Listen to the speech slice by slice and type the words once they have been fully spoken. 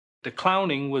the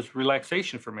clowning was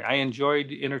relaxation for me. I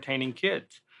enjoyed entertaining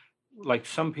kids. Like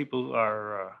some people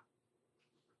are,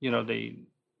 you know,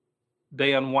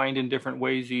 they unwind in different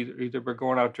ways, either by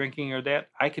going out drinking or that.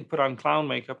 I could put on clown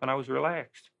makeup and I was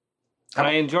relaxed, and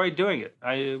I How, enjoyed doing it.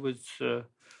 It was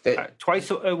that,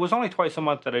 twice. It was only twice a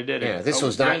month that I did yeah, it. this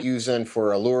was not used then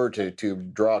for a lure to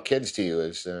draw kids to you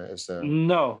as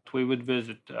No, we would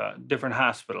visit different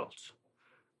hospitals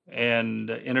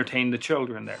and entertain the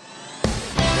children there.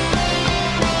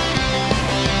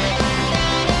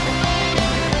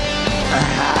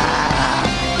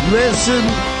 Listen,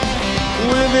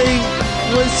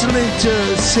 listening to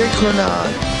Synchronon.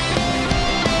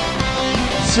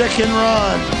 Sick and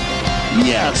Ron.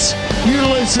 Yes, you're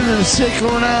listening to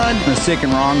Synchronon. The Sick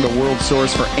and Wrong, the world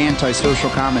source for antisocial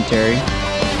commentary.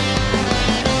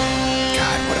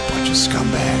 God, what a bunch of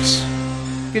scumbags.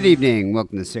 Good evening.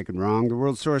 Welcome to Sick and Wrong, the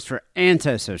world source for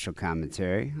antisocial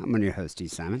commentary. I'm one of your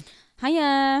hosts, Simon.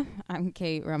 Hiya, I'm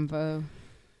Kate Rambo.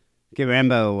 Okay,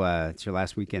 Rambo, it's your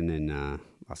last weekend in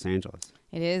Los Angeles.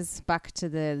 It is back to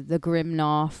the grim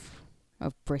north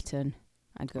of Britain.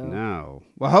 I go. No.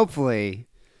 Well, hopefully,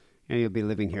 you'll be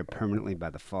living here permanently by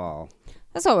the fall.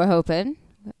 That's what we're hoping.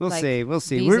 We'll see. We'll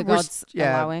see. Visa gods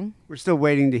allowing. We're still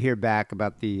waiting to hear back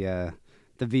about the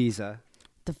visa.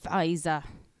 The visa.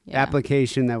 Yeah.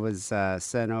 Application that was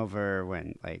sent over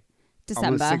when,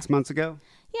 December. Almost 6 months ago?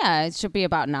 Yeah, it should be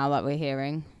about now that we're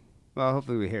hearing. Well,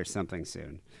 hopefully we hear something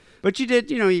soon. But you did,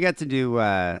 you got to do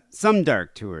some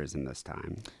dark tourism this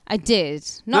time. I did.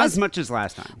 Not as much as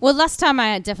last time. Well, last time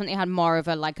I definitely had more of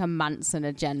a Manson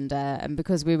agenda. And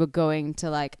because we were going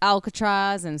to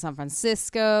Alcatraz and San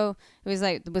Francisco, it was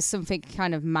there was something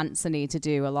kind of Manson-y to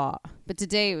do a lot. But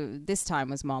this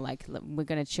time was more we're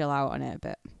going to chill out on it a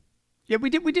bit. Yeah, we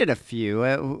did a few.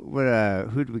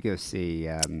 Who did we go see?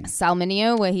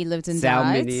 Salminio, where he lived and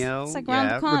died. Salminio. It's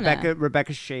around the corner.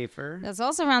 Rebecca Schaefer. That's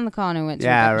also around the corner.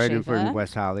 Right in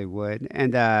West Hollywood.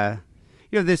 And,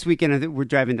 this weekend I think we're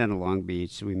driving down to Long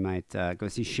Beach, so we might go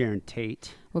see Sharon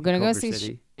Tate. We're going to go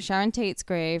see Sharon Tate's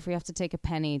grave. We have to take a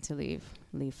penny to leave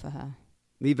for her.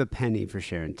 Leave a penny for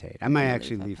Sharon Tate. I might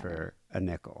actually leave her a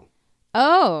nickel.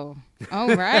 Oh,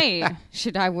 right.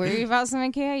 Should I worry about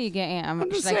something here? I'm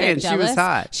just saying, she was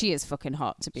hot. She is fucking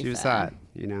hot, to be fair. She was hot,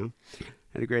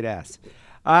 Had a great ass.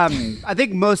 I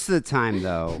think most of the time,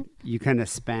 though, you kind of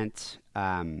spent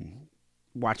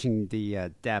watching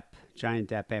the Johnny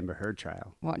Depp Amber Heard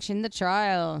trial. Watching the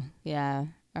trial, yeah.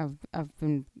 I've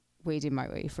been wading my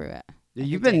way through it.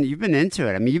 You've been into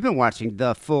it. I mean, you've been watching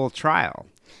the full trial.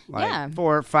 4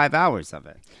 or 5 hours of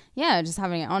it. Yeah, just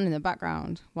having it on in the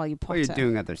background while you potter. While you're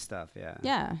doing other stuff, yeah.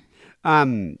 Yeah.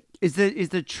 Is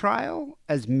the trial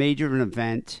as major an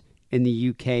event in the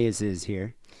UK as it is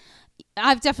here?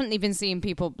 I've definitely been seeing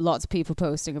lots of people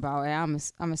posting about it.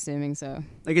 I'm assuming so.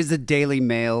 Is the Daily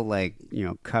Mail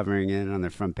covering it on their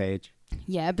front page?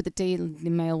 Yeah, but the Daily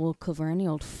Mail will cover any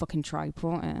old fucking tripe,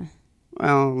 won't it?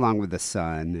 Well, along with the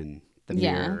Sun and the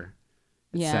Mirror.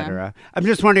 Etc. Yeah. I'm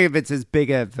just wondering if it's as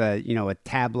big of a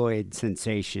tabloid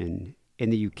sensation in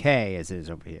the UK as it is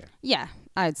over here. Yeah,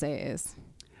 I'd say it is.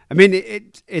 I mean,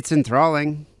 it's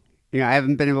enthralling. I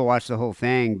haven't been able to watch the whole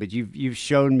thing, but you've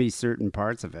shown me certain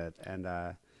parts of it, and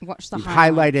watch the you've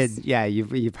highlights. highlighted. Yeah, you've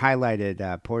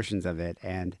highlighted portions of it,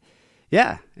 and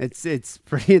yeah, it's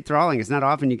pretty enthralling. It's not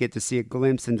often you get to see a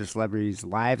glimpse into celebrities'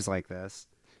 lives like this.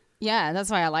 Yeah, that's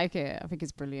why I like it. I think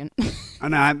it's brilliant.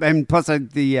 And plus,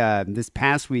 this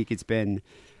past week, it's been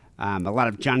a lot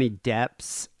of Johnny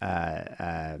Depp's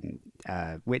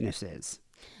witnesses.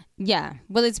 Yeah,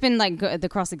 well, it's been the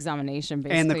cross-examination,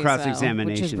 basically. And the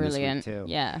cross-examination which is brilliant. This week,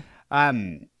 too. Yeah.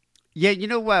 Yeah, you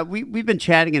know what? We've been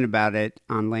chatting about it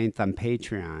on length on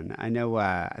Patreon. I know.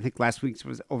 I think last week's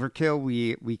was Overkill.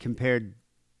 We compared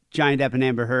Johnny Depp and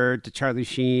Amber Heard to Charlie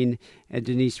Sheen and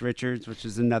Denise Richards, which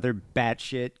is another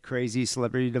batshit crazy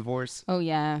celebrity divorce. Oh,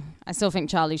 yeah. I still think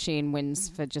Charlie Sheen wins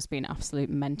for just being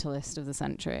absolute mentalist of the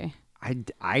century.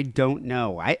 I don't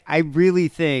know. I really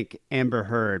think Amber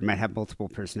Heard might have multiple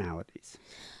personalities.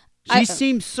 She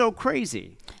seems so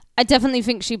crazy. I definitely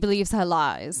think she believes her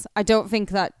lies. I don't think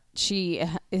that she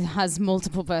has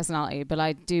multiple personality, but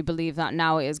I do believe that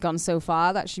now it has gone so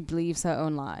far that she believes her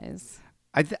own lies.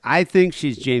 I think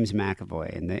she's James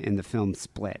McAvoy in the film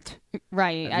Split.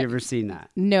 Right. Have you ever seen that?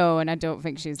 No, and I don't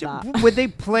think she's that. Would they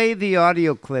play the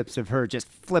audio clips of her just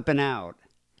flipping out?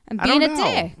 And being a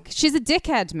dick. She's a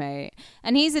dickhead, mate.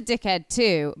 And he's a dickhead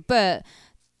too. But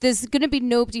there's going to be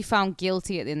nobody found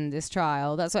guilty in this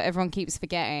trial. That's what everyone keeps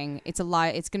forgetting. It's a lie.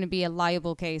 It's going to be a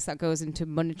liable case that goes into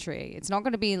monetary. It's not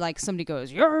going to be like somebody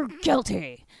goes, "You're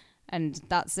guilty," and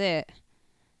that's it.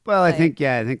 Well, I Like,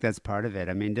 think that's part of it.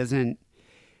 I mean, doesn't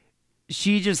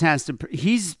she just has to?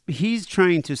 He's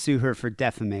trying to sue her for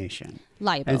defamation,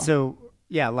 libel. and so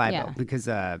yeah, libel Yeah. because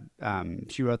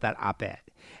she wrote that op-ed,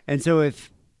 and so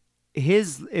if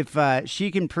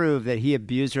she can prove that he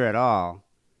abused her at all,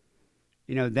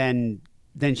 then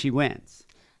she wins.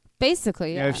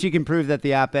 Basically, You yeah. know, if she can prove that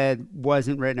the op-ed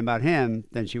wasn't written about him,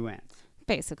 then she wins.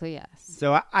 Basically, yes.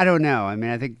 So I don't know. I mean,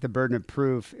 I think the burden of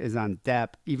proof is on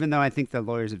Depp, even though I think the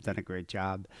lawyers have done a great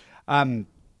job.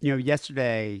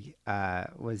 Yesterday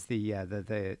was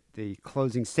the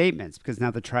closing statements because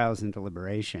now the trial's in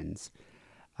deliberations,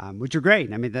 which are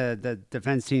great. I mean, the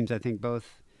defense teams, I think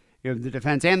both, the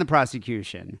defense and the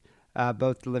prosecution,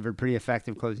 both delivered pretty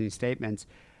effective closing statements.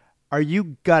 Are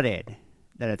you gutted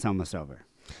that it's almost over?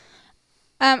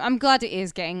 I'm glad it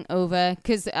is getting over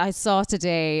because I saw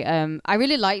today. I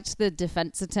really liked the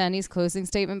defense attorney's closing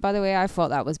statement. By the way, I thought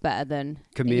that was better than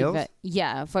Camille's.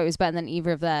 Yeah, I thought it was better than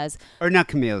either of theirs. Or not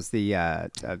Camille's? Yeah,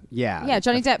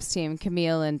 Johnny Depp's team,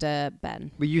 Camille and Ben.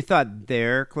 But you thought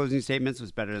their closing statements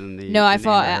was better than the? No, I than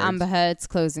thought Heard's? Amber Heard's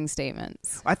closing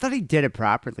statements. I thought he did it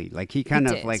properly. Like he kind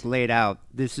of did. like laid out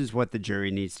this is what the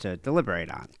jury needs to deliberate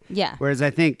on. Yeah. Whereas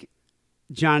I think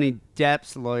Johnny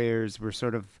Depp's lawyers were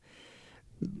sort of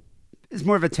is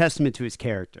more of a testament to his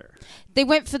character. They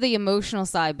went for the emotional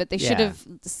side, but they should Yeah. have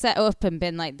set up and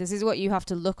been like, this is what you have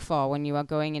to look for when you are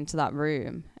going into that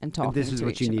room and talking And this is to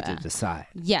what each you need other. to decide.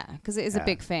 Yeah, because it is Yeah. a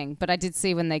big thing. But I did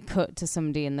see when they cut to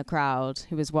somebody in the crowd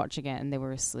who was watching it and they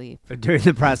were asleep. During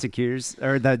the prosecutors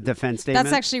or the defense statement.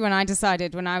 That's actually when I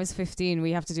decided when I was 15,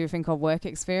 we have to do a thing called work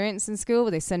experience in school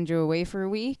where they send you away for a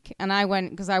week. And I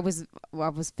went because I was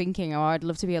thinking, oh, I'd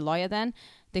love to be a lawyer then.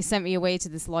 They sent me away to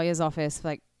this lawyer's office for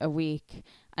like a week.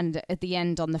 And at the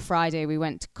end on the Friday, we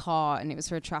went to court and it was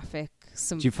for traffic.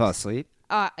 Did you fall asleep?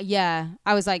 Yeah.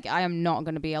 I was like, I am not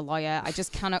going to be a lawyer. I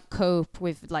just cannot cope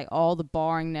with like all the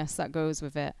boringness that goes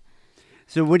with it.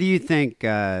 So what do you think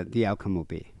the outcome will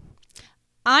be?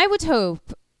 I would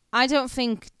hope. I don't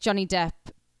think Johnny Depp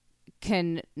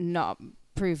can not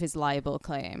prove his libel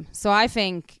claim. So I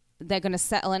think they're going to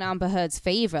settle in Amber Heard's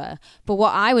favor. But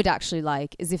what I would actually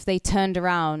like is if they turned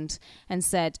around and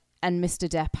said, and Mr.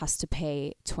 Depp has to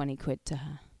pay 20 quid to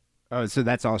her. Oh, so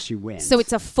that's all she wins. So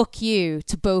it's a fuck you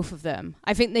to both of them.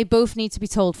 I think they both need to be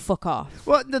told fuck off.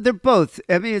 Well, they're both.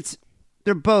 I mean,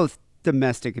 they're both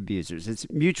domestic abusers. It's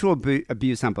mutual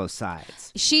abuse on both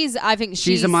sides. I think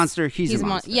she's a monster. He's a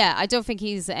monster. Yeah, I don't think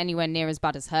he's anywhere near as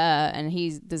bad as her, and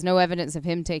there's no evidence of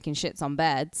him taking shits on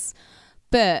beds.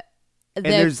 But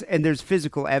there's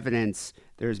physical evidence.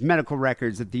 There's medical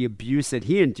records of the abuse that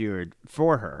he endured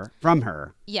from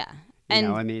her. Yeah. You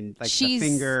know, I mean, like the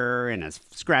finger and his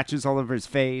scratches all over his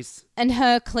face. And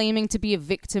her claiming to be a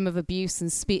victim of abuse and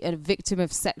a victim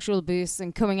of sexual abuse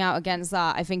and coming out against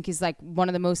that, I think is like one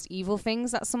of the most evil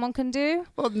things that someone can do.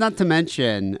 Well, not to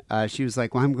mention, she was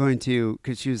like, well, I'm going to,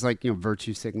 because she was like,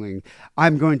 virtue signaling,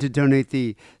 I'm going to donate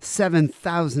the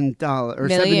 $7,000 or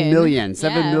 $7 million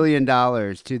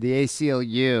to the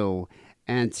ACLU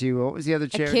and to, what was the other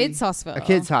charity? A kids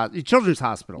hospital. Children's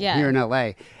hospital here in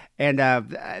LA. And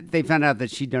they found out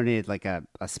that she donated like a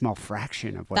small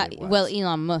fraction of what it was. Well,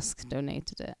 Elon Musk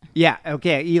donated it. Yeah,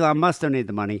 okay. Elon Musk donated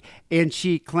the money. And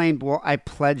she claimed, well, I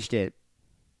pledged it,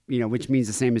 which means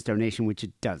the same as donation, which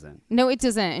it doesn't. No, it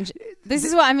doesn't. And this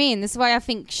is what I mean. This is why I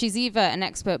think she's either an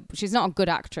expert. She's not a good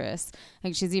actress. I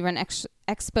think she's either an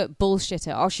expert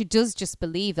bullshitter or she does just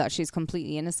believe that she's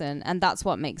completely innocent. And that's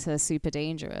what makes her super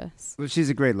dangerous. Well,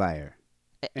 she's a great liar.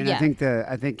 And yeah.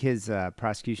 I think his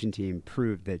prosecution team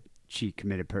proved that she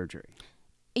committed perjury.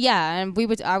 Yeah, and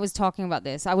I was talking about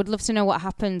this. I would love to know what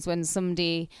happens when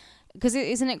somebody, because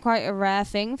isn't it quite a rare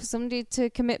thing for somebody to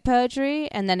commit perjury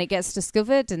and then it gets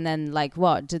discovered and then like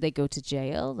what? Do they go to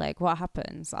jail? Like what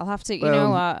happens? I'll have to,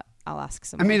 I'll ask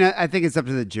someone. I mean, I think it's up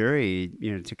to the jury,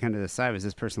 to kind of decide, was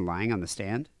this person lying on the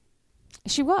stand?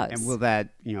 She was. And will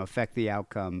that, affect the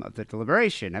outcome of the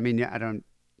deliberation? I mean, I don't,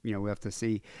 we'll have to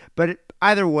see. But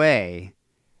either way,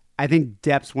 I think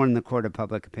Depp's won the court of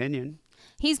public opinion.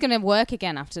 He's going to work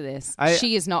again after this.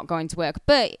 She is not going to work.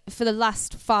 But for the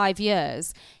last 5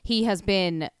 years, he's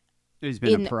been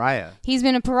a pariah. He's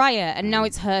been a pariah, and now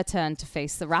it's her turn to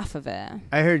face the wrath of it.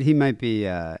 I heard he might be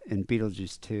in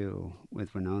Beetlejuice 2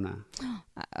 with Winona.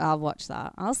 I'll watch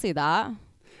that. I'll see that.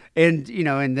 And,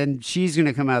 and then she's going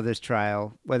to come out of this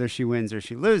trial, whether she wins or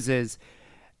she loses,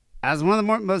 as one of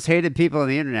the most hated people on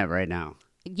the internet right now.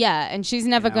 Yeah, and she's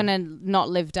never going to not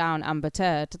live down Amber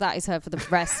Turd. That is her for the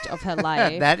rest of her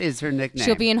life. That is her nickname.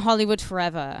 She'll be in Hollywood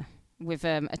forever with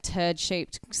a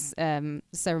turd-shaped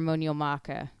ceremonial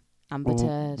marker. Amber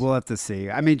Turd. We'll have to see.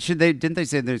 I mean, didn't they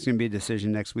say there's going to be a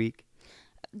decision next week?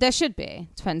 There should be.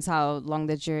 Depends how long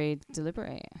the jury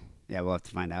deliberate. Yeah, we'll have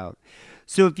to find out.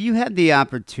 So if you had the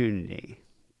opportunity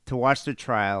to watch the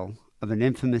trial of an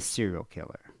infamous serial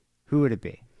killer, who would it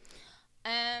be?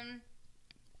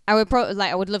 I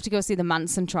would love to go see the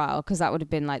Manson trial, because that would have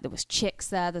been like, there was chicks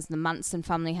there. There's the Manson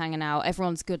family hanging out.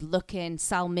 Everyone's good looking.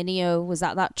 Sal Mineo was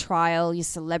at that trial. Your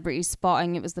celebrity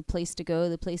spotting. It was the place to go,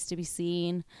 the place to be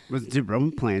seen. Did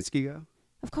Roman Polanski go?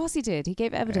 Of course he did. He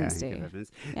gave evidence to. He gave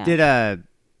evidence. Yeah. Did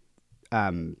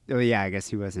I guess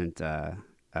he wasn't a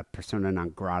persona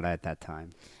non grata at that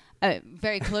time.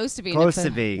 Very close to being. Close,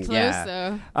 yeah.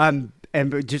 Though.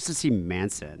 And just to see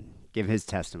Manson give his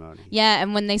testimony. Yeah,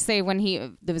 and when they say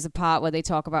there was a part where they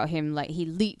talk about him, like he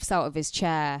leaps out of his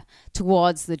chair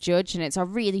towards the judge, and it's a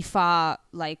really far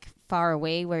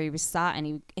away where he was sat,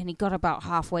 and he got about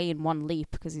halfway in one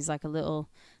leap, because he's like a little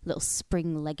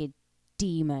spring-legged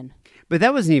demon. But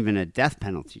that wasn't even a death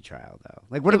penalty trial, though.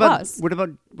 Like, what about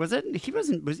was it? He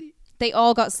wasn't. Was he? They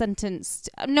all got sentenced.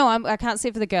 No, I can't say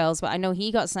for the girls, but I know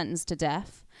he got sentenced to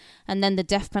death. And then the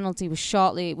death penalty was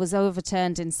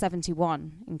overturned in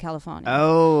 1971 in California.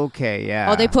 Oh, okay,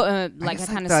 yeah. Or they put a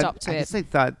kind of stop to it. I guess they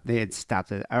thought they had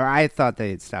stopped it, or I thought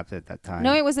they had stopped it at that time.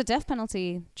 No, it was a death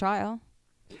penalty trial.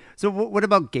 So what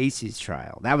about Gacy's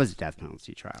trial? That was a death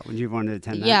penalty trial. Would you want to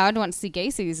attend that? Yeah, I'd want to see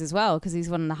Gacy's as well, because he's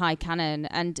one of the high canon.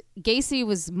 And Gacy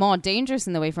was more dangerous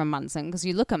in the way from Manson, because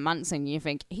you look at Manson, you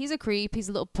think, he's a creep, he's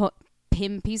a little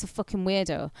pimp, he's a fucking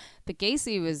weirdo. But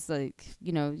Gacy was like,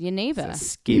 your neighbor.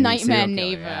 Nightmare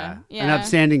neighbor. Yeah. An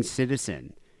upstanding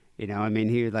citizen. I mean,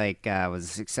 he was a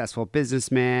successful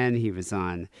businessman. He was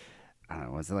on,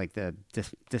 was it like the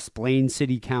Des Plaines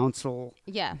City Council?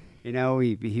 Yeah.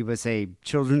 He was a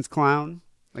children's clown.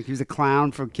 Like, he was a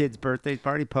clown for kids' birthday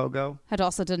party, Pogo. Had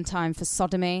also done time for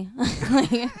sodomy.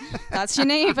 That's your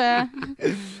neighbor.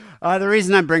 The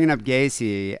reason I'm bringing up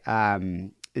Gacy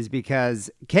is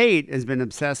because Kate has been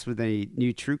obsessed with a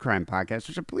new true crime podcast,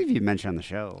 which I believe you mentioned on the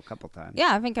show a couple times.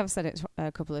 Yeah, I think I've said it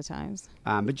a couple of times.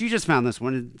 But you just found this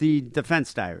one, the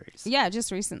Defense Diaries. Yeah,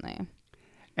 just recently.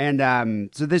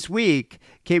 And so this week,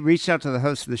 Kate reached out to the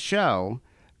host of the show,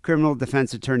 criminal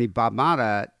defense attorney Bob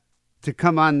Mata, to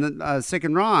come on Sick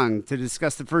and Wrong to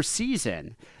discuss the first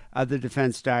season of the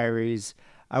Defense Diaries,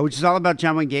 which is all about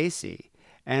John Wayne Gacy.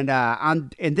 And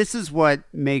this is what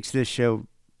makes this show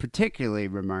particularly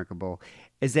remarkable,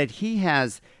 is that he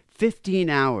has 15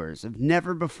 hours of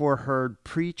never-before-heard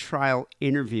pre-trial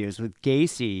interviews with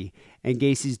Gacy and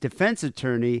Gacy's defense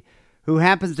attorney, who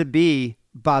happens to be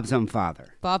Bob's own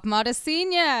father. Bob Mata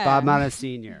Sr. Bob Mata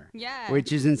Sr. Yeah.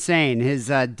 Which is insane. His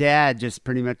dad just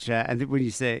pretty much, I think when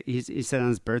he said on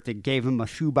his birthday, gave him a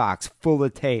shoebox full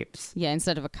of tapes. Yeah,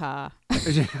 instead of a car.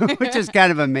 Which is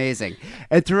kind of amazing.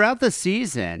 And throughout the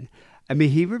season, I mean,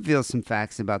 he reveals some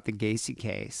facts about the Gacy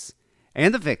case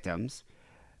and the victims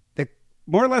that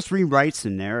more or less rewrites the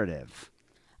narrative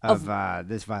of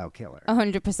this vile killer.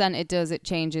 100% it does. It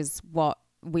changes what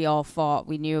we all thought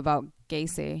we knew about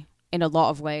Gacy in a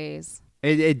lot of ways.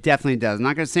 It definitely does. I'm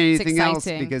not going to say anything else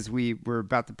because we're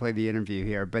about to play the interview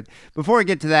here. But before we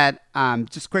get to that,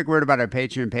 just a quick word about our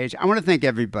Patreon page. I want to thank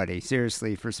everybody,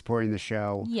 seriously, for supporting the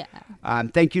show. Yeah.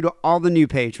 Thank you to all the new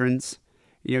patrons.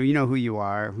 You know who you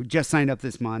are, who just signed up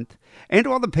this month. And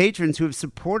to all the patrons who have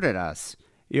supported us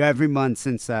every month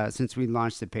since we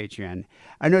launched the Patreon.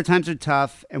 I know times are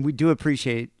tough, and we do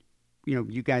appreciate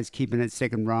you guys keeping it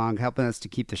Sick and Wrong, helping us to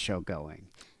keep the show going.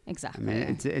 Exactly. I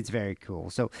mean, it's very cool.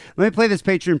 So let me play this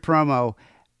Patreon promo,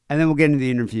 and then we'll get into the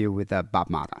interview with Bob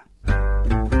Mata.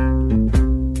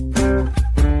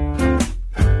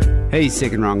 Hey,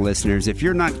 Sick and Wrong listeners. If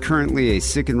you're not currently a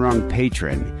Sick and Wrong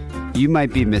patron, you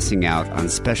might be missing out on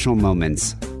special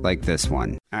moments like this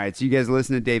one. All right, so you guys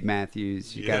listen to Dave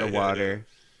Matthews. You got a water.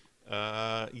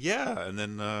 And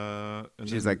then...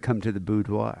 She's like, come to the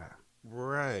boudoir.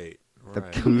 Right. The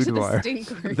boudoir.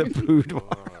 The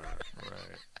boudoir.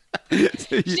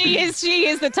 She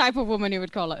is the type of woman who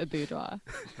would call it a boudoir.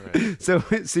 Right.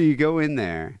 So you go in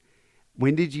there.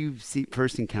 When did you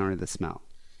first encounter the smell?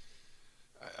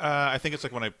 I think it's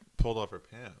like when I pulled off her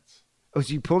pants. Oh,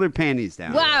 so you pulled her panties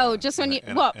down. Wow, just when you...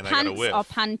 pants or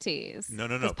panties? No.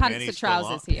 Pants are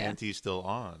trousers here. Panties still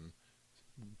on.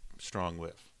 Strong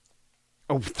whiff.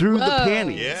 Oh, through the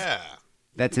panties? Yeah.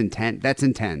 That's intense.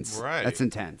 Right. That's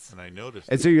intense. And I noticed.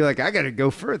 And so you're like, I got to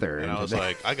go further. And I was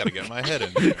like, I got to get my head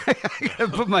in there. I got to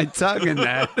put my tongue in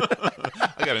that.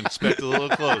 I got to inspect a little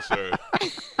closer.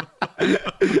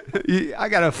 I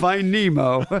got to find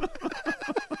Nemo.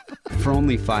 For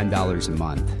only $5 a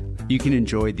month, you can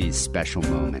enjoy these special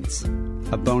moments.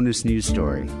 a bonus news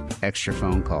story, extra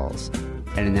phone calls,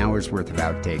 and an hour's worth of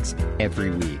outtakes every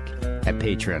week at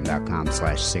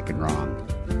patreon.com/sick and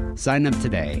wrong. Sign up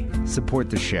today, support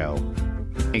the show,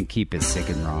 and keep it sick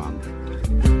and wrong.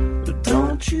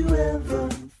 Don't you ever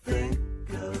think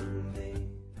of me.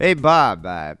 Hey, Bob,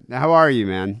 how are you,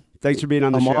 man? Thanks for being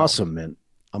on the show. I'm awesome, man.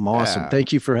 I'm awesome. Yeah.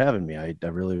 Thank you for having me. I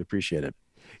really appreciate it.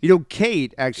 You know,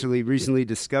 Kate actually recently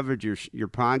discovered your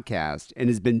podcast and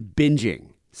has been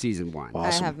binging season 1.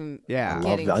 Awesome. I haven't. Yeah.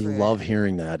 I love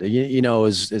hearing that. You know,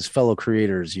 as fellow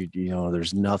creators, you know,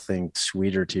 there's nothing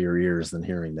sweeter to your ears than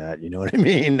hearing that. You know what I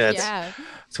mean? That's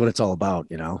what it's all about,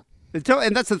 you know?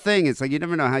 And that's the thing. It's like you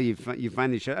never know how you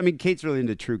find these shows. I mean, Kate's really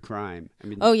into true crime. I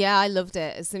mean, Oh yeah, I loved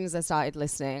it as soon as I started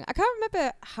listening. I can't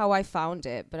remember how I found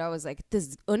it, but I was like,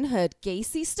 "There's unheard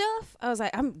Gacy stuff." I was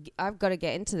like, "I've got to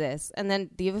get into this." And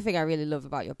then the other thing I really love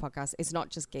about your podcast, it's not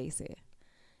just Gacy.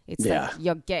 It's like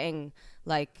you're getting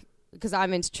like, because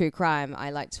I'm into true crime. I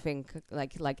like to think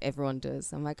like everyone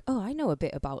does. I'm like, oh, I know a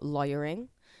bit about lawyering.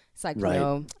 It's like,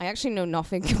 no, I actually know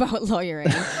nothing about lawyering.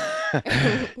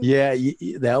 Yeah,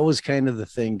 that was kind of the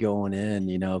thing going in,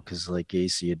 you know, because like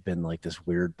Gacy had been like this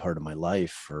weird part of my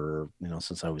life for, you know,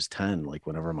 since I was 10, like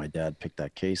whenever my dad picked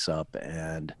that case up.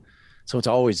 And so it's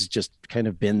always just kind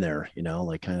of been there, you know,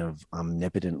 like kind of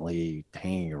omnipotently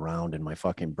hanging around in my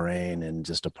fucking brain and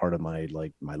just a part of my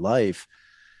life.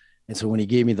 And so when he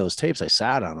gave me those tapes, I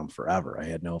sat on them forever. I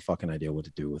had no fucking idea what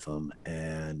to do with them.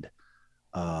 And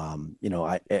you know,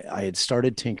 I had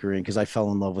started tinkering because I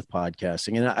fell in love with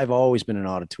podcasting, and I've always been an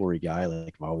auditory guy.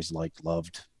 Like I've always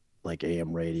loved like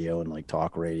AM radio and like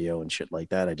talk radio and shit like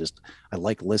that. I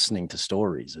like listening to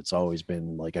stories. It's always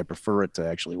been like, I prefer it to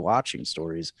actually watching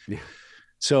stories. Yeah.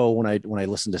 So when I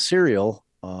listen to Serial,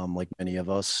 like many of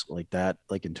us like that,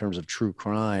 like in terms of true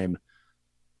crime,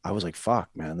 I was like, fuck,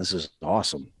 man, this is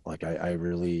awesome. Like I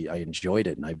really enjoyed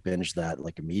it. And I binged that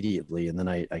like immediately. And then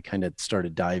I kind of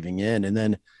started diving in. And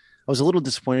then I was a little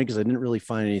disappointed because I didn't really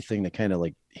find anything that kind of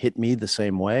like hit me the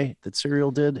same way that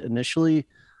Serial did initially.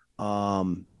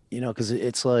 You know, because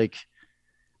it's like,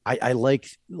 I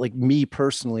like me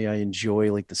personally, I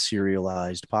enjoy like the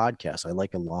serialized podcast. I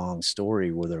like a long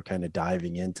story where they're kind of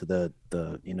diving into the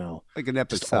you know, like an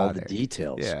episode, just all the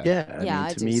details. Yeah. I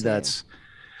mean, to me, that's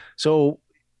so.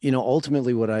 You know,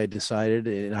 ultimately what I decided,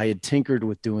 and I had tinkered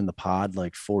with doing the pod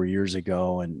like 4 years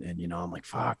ago. And, you know, I'm like,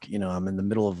 fuck, you know, I'm in the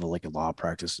middle of like a law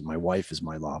practice and my wife is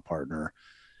my law partner.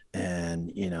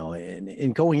 And, you know,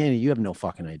 and going in, you have no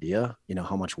fucking idea, you know,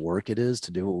 how much work it is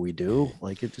to do what we do.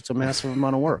 Like it's a massive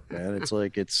amount of work, man. It's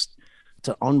like, it's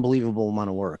an unbelievable amount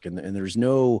of work. And there's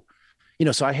no, you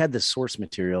know, so I had this source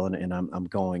material and I'm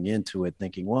going into it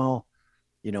thinking, well,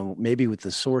 you know, maybe with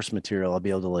the source material, I'll be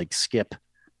able to like skip,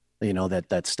 you know,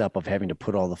 that step of having to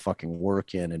put all the fucking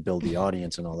work in and build the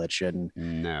audience and all that shit. And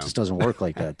it just doesn't work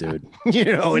like that, dude. You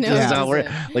know, it does not work.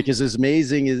 Like as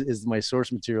amazing as my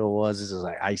source material was, is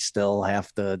like, I still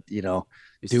have to, you know,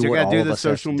 do what all of us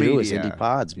have to do as indie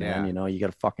pods, man. You know, you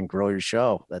got to fucking grow your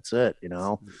show. That's it. You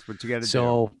know, that's what you got to do.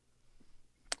 So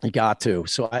you got to.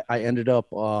 So I ended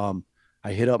up, I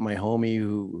hit up my homie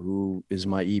who is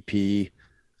my EP,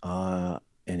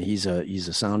 and he's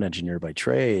a sound engineer by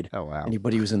trade. Oh, wow.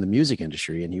 But he was in the music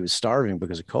industry and he was starving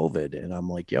because of COVID. And I'm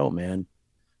like, yo, man,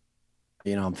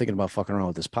 you know, I'm thinking about fucking around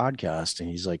with this podcast. And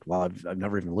he's like, well, I've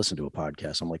never even listened to a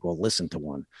podcast. I'm like, well, listen to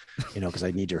one, you know, because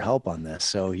I need your help on this.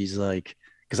 So he's like,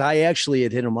 because I actually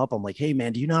had hit him up. I'm like, hey,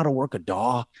 man, do you know how to work a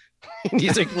DAW? And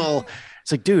he's like, well,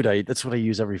 it's like, dude, that's what I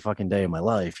use every fucking day of my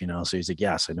life, you know? So he's like,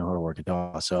 yes, I know how to work a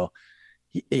DAW. So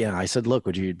yeah, I said, look,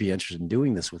 would you be interested in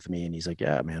doing this with me? And he's like,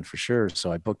 yeah, man, for sure.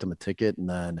 So I booked him a ticket. And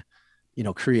then, you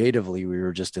know, creatively, we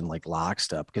were just in like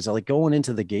lockstep because I like going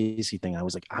into the Gacy thing. I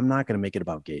was like, I'm not going to make it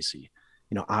about Gacy.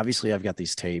 You know, obviously I've got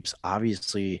these tapes.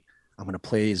 Obviously I'm going to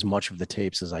play as much of the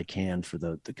tapes as I can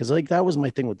because like that was my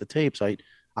thing with the tapes. I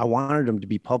wanted them to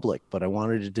be public, but I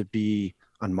wanted it to be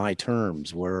on my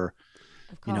terms where,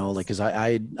 you know, like, cause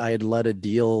I had let a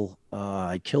deal,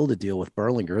 I killed a deal with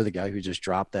Berlinger, the guy who just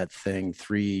dropped that thing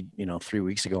 3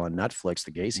 weeks ago on Netflix,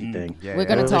 the Gacy thing. Yeah, We're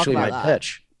going to talk about my that.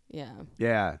 pitch. Yeah.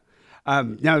 Yeah.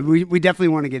 No, we definitely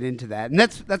want to get into that, and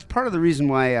that's part of the reason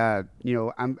why you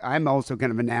know, I'm also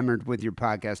kind of enamored with your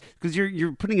podcast because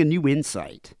you're putting a new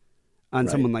insight on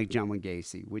someone like John Wayne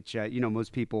Gacy, which you know,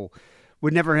 most people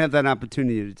would never have that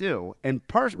opportunity to do, and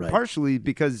partially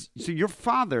because your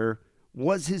father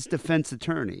was his defense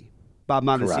attorney, Bob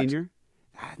Mata Sr.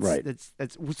 Right. That's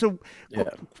so. Yeah.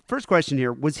 First question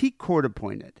here: was he court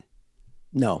appointed?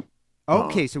 No.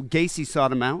 Okay, so Gacy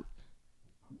sought him out.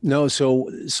 No, so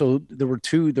there were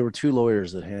two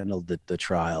lawyers that handled the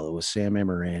trial. It was Sam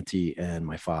Amaranti and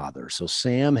my father. So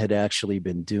Sam had actually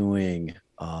been doing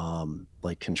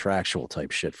like contractual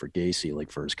type shit for Gacy,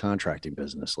 like for his contracting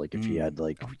business, like if he had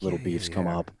like Oh little yeah, beefs yeah, come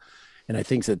yeah. up. And I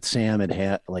think that Sam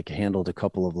had like handled a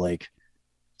couple of like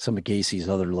some of Gacy's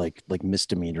other like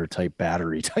misdemeanor type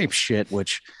battery type shit,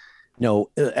 which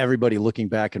everybody looking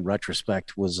back in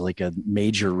retrospect was like a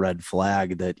major red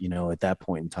flag that, at that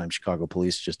point in time, Chicago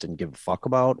police just didn't give a fuck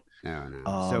about, No,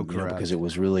 no, so because corrupt. it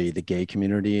was really the gay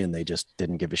community and they just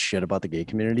didn't give a shit about the gay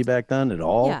community back then at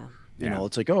all. Yeah. Yeah.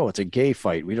 It's like, oh, it's a gay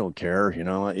fight. We don't care,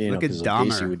 Look at because like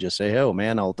Gacy Dahmer. would just say, oh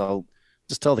man, I'll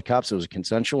just tell the cops it was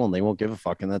consensual and they won't give a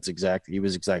fuck. And he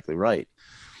was exactly right.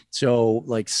 So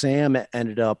like Sam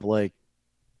ended up like,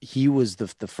 he was the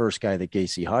first guy that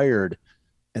Gacy hired.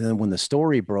 And then when the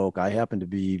story broke, I happened to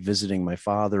be visiting my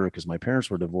father because my parents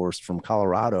were divorced from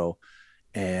Colorado.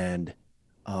 And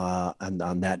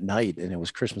on that night, and it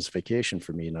was Christmas vacation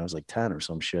for me, and I was like 10 or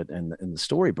some shit. And the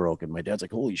story broke, and my dad's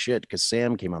like, holy shit, because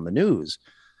Sam came on the news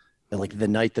like the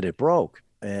night that it broke.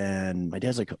 And my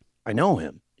dad's like, I know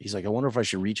him. He's like, I wonder if I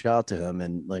should reach out to him.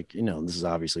 And like, this is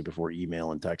obviously before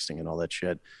email and texting and all that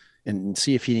shit, and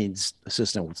see if he needs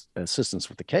assistance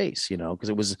with the case, because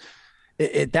it was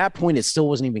at that point, it still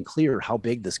wasn't even clear how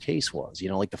big this case was.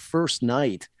 Like the first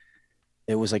night,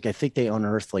 it was like I think they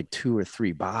unearthed like 2 or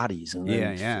 3 bodies, and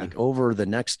then Yeah. like over the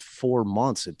next 4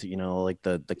 months, like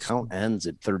the count ends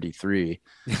at 33.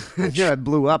 Yeah, it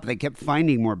blew up. They kept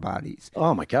finding more bodies.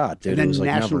 Oh my god, dude, And it then was like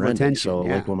national never ending. attention. So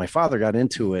Yeah. like when my father got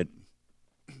into it,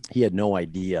 he had no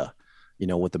idea,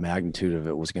 what the magnitude of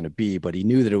it was going to be, but he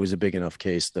knew that it was a big enough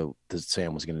case that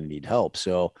Sam was going to need help.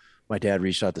 So my dad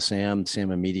reached out to Sam.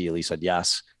 Sam immediately said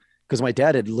yes, because my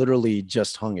dad had literally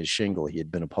just hung his shingle. He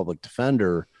had been a public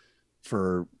defender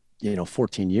for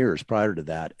 14 years prior to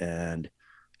that, and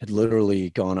had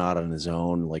literally gone out on his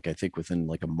own, like I think within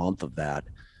like a month of that.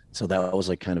 So that was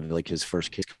like kind of like his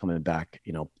first case coming back,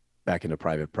 back into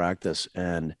private practice.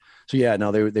 And so yeah,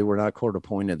 no, they were not court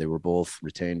appointed. They were both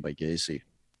retained by Gacy.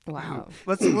 Wow.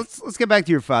 Let's get back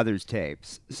to your father's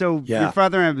tapes. So Yeah. your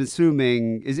father, I'm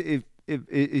assuming, is if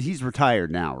he's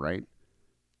retired now, right?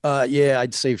 Yeah,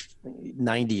 I'd say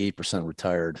 98%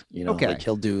 retired. Okay. Like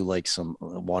he'll do like some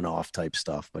one-off type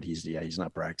stuff, but he's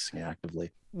not practicing actively.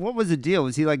 What was the deal?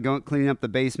 Was he like going cleaning up the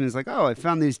basement? He's like, oh, I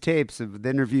found these tapes of the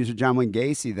interviews with John Wayne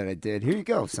Gacy that I did. Here you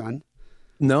go, son.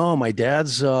 No, my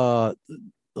dad's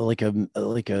like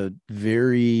a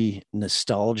very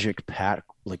nostalgic pack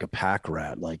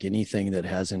rat. Like anything that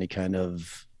has any kind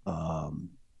of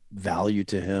value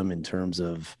to him in terms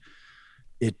of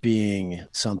it being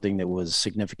something that was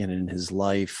significant in his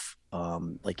life.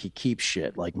 Like he keeps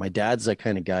shit. Like my dad's that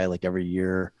kind of guy. Like every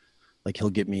year, like he'll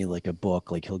get me like a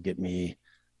book. Like he'll get me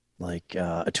like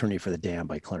Attorney for the Dam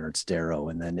by Clarence Darrow,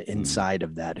 and then inside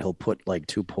of that, he'll put like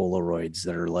 2 Polaroids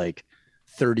that are like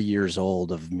 30 years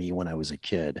old of me when I was a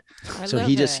kid. So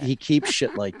he keeps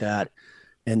shit like that.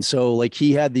 And so like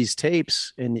he had these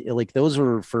tapes, and like those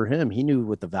were for him. He knew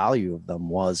what the value of them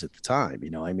was at the time.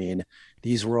 I mean,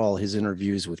 these were all his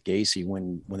interviews with Gacy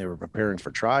when they were preparing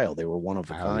for trial. They were one of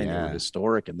a kind. Yeah. They were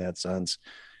historic in that sense.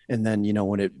 And then,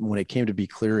 when it came to be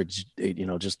clear,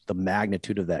 just the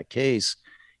magnitude of that case,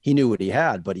 he knew what he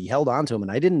had, but he held on to him,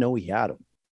 and I didn't know he had him.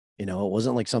 It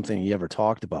wasn't like something he ever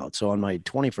talked about. So on my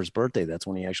 21st birthday, that's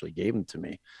when he actually gave them to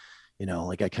me.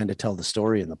 Like I kind of tell the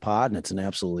story in the pod, and it's an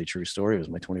absolutely true story. It was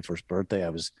my 21st birthday. I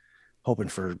was hoping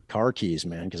for car keys,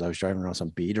 man, because I was driving around some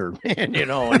beater, man,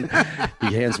 and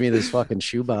he hands me this fucking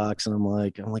shoebox, and I'm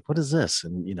like, what is this?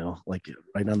 And, like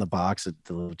right on the box, it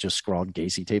just scrawled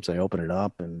Gacy tapes. I open it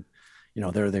up, and,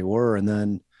 there they were. And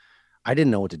then I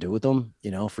didn't know what to do with them,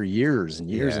 for years and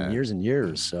years and years and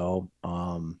years. So,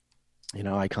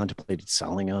 I contemplated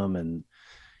selling them. And,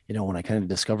 when I kind of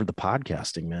discovered the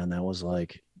podcasting, man, that was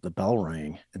like the bell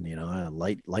rang, and, a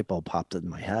light bulb popped in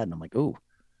my head, and I'm like, ooh,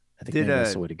 I think maybe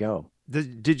that's the way to go.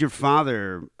 Did your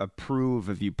father approve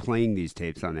of you playing these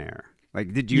tapes on air?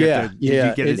 Like, did you? Yeah. Did you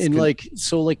get and like,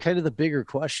 so like kind of the bigger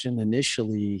question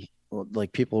initially,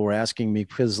 like people were asking me,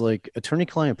 because like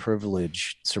attorney-client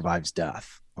privilege survives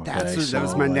death. Okay? That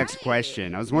was my next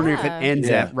question. I was wondering if it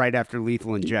ends right after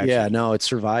lethal injection. Yeah, no, it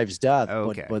survives death.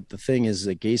 Okay. But the thing is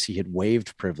that Gacy had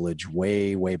waived privilege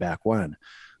way, way back when.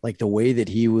 Like the way that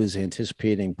he was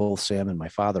anticipating both Sam and my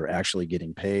father actually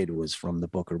getting paid was from the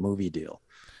Booker movie deal,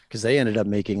 because they ended up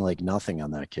making like nothing on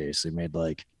that case. They made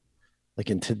like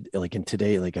in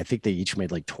today, like I think they each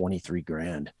made like 23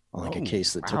 grand on like a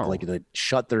case that took like that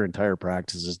shut their entire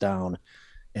practices down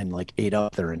and like ate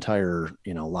up their entire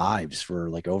lives for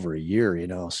like over a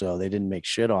year. So they didn't make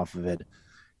shit off of it.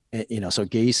 So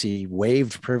Gacy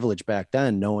waived privilege back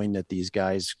then, knowing that these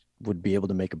guys would be able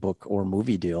to make a book or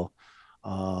movie deal,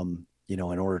 in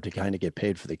order to kind of get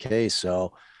paid for the case.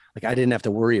 So like, I didn't have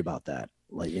to worry about that.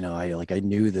 Like, I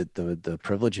knew that the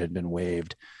privilege had been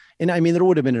waived. And I mean, there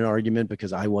would have been an argument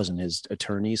because I wasn't his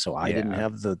attorney, so I didn't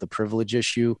have the privilege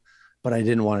issue, but I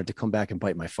didn't want it to come back and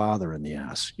bite my father in the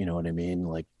ass. You know what I mean?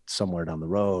 Like somewhere down the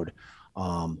road.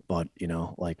 But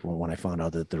like when I found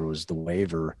out that there was the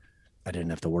waiver, I didn't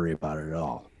have to worry about it at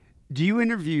all. Do you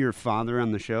interview your father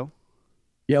on the show?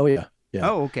 Yeah, yeah.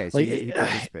 Oh, okay. So Like, he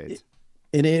participates.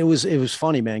 And it was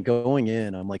funny, man. Going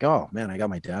in, I'm like, oh man, I got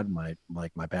my dad in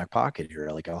my back pocket here.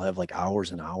 Like, I'll have like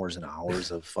hours and hours and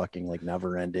hours of fucking like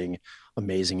never ending,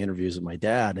 amazing interviews with my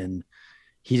dad, and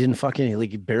he didn't fucking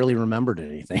like, he barely remembered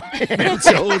anything.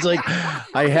 So it's like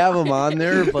I have him on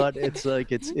there, but it's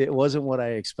like it wasn't what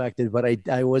I expected. But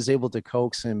I was able to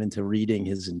coax him into reading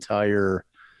his entire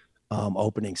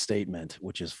opening statement,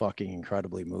 which is fucking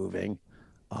incredibly moving.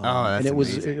 That's And it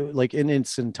was amazing. like in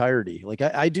its entirety. Like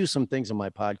I do some things on my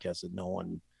podcast that no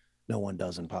one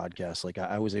does in podcasts. Like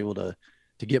I was able to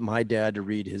get my dad to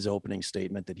read his opening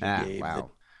statement that he gave that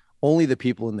Wow. only the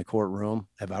people in the courtroom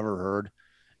have ever heard.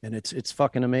 And it's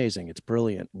fucking amazing. It's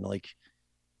brilliant. And like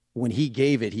when he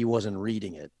gave it, he wasn't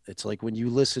reading it. It's like when you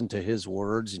listen to his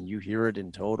words and you hear it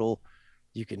in total,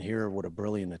 you can hear what a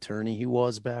brilliant attorney he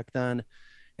was back then.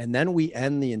 And then we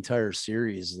end the entire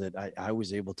series that I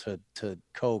was able to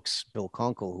coax Bill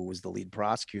Kunkel, who was the lead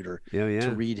prosecutor,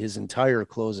 to read his entire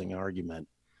closing argument,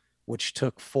 which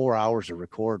took 4 hours to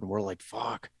record. And we're like,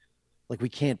 fuck, like we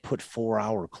can't put 4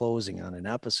 hour closing on an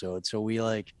episode. So we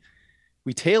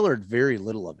tailored very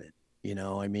little of it.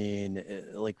 I mean,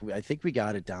 like I think we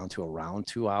got it down to around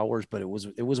 2 hours, but it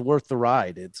was worth the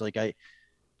ride. It's like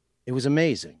it was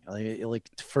amazing. Like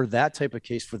for that type of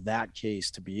case, for that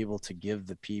case to be able to give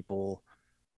the people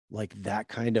like that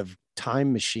kind of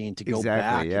time machine to go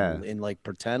back and like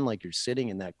pretend like you're sitting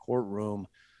in that courtroom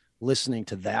listening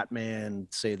to that man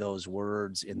say those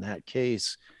words in that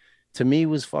case, to me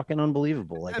was fucking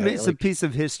unbelievable. Like I mean, it's a piece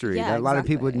of history that a lot of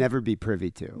people would never be privy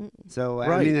to. So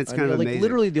right. I mean, it's kind of like amazing.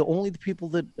 Literally, the only people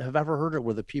that have ever heard it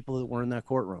were the people that were in that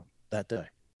courtroom that day.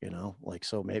 Like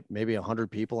so maybe 100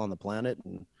 people on the planet,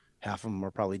 and half of them are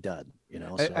probably dead.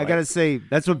 So I gotta say,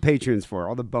 that's what Patreon's for.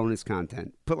 All the bonus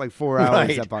content. Put like 4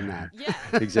 hours up on that. Yeah.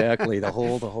 Exactly. The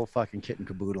whole fucking kit and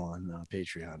caboodle on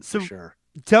Patreon for sure.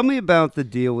 Tell me about the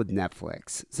deal with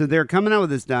Netflix. So they're coming out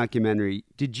with this documentary.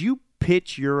 Did you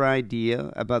pitch your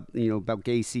idea about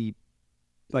Gacy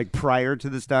like prior to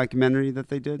this documentary that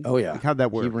they did? Oh yeah. Like, how'd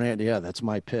that work? He ran. Yeah, that's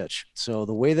my pitch. So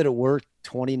the way that it worked,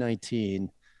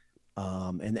 2019.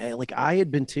 And like I had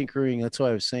been tinkering. That's what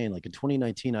I was saying. Like in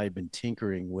 2019, I had been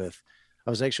tinkering with. I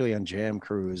was actually on Jam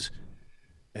Cruise,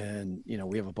 and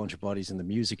we have a bunch of buddies in the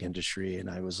music industry, and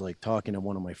I was like talking to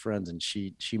one of my friends, and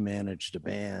she managed a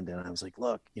band, and I was like,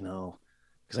 look,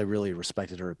 because I really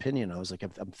respected her opinion. I was like,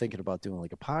 I'm thinking about doing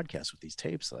like a podcast with these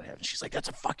tapes that I have. And she's like, that's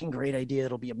a fucking great idea.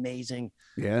 It'll be amazing.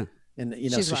 Yeah. And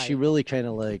so she really kind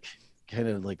of like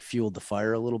fueled the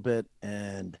fire a little bit,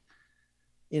 and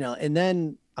and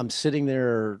then I'm sitting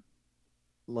there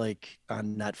like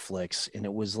on Netflix, and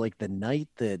it was like the night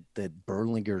that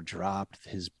Berlinger dropped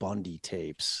his Bundy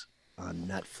tapes on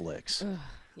Netflix.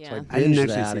 Yeah. So I binged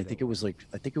that. I think it was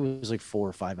like 4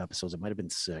 or 5 episodes. It might have been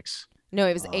 6. No,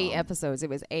 it was 8 episodes. It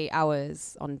was 8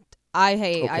 hours on. I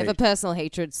have a personal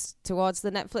hatred towards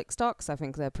the Netflix docs. I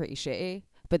think they're pretty shitty.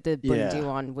 But the Bundy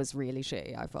one was really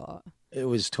shitty, I thought. It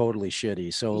was totally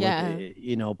shitty. So,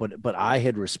 but I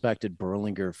had respected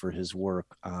Berlinger for his work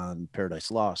on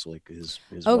Paradise Lost, like his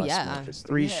Memphis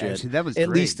 3 shit. Actually, that was at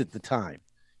great. least at the time.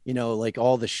 Like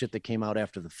all the shit that came out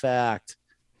after the fact,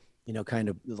 kind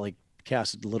of like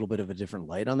casted a little bit of a different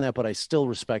light on that. But I still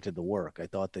respected the work. I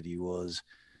thought that he was,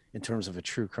 in terms of a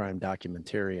true crime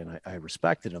documentarian, I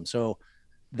respected him. So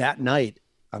that night,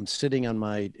 I'm sitting in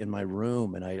my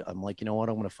room, and I'm like, you know what?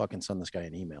 I'm going to fucking send this guy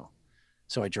an email.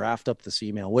 So I draft up this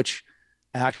email, which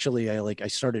actually I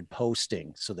started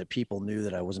posting so that people knew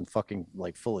that I wasn't fucking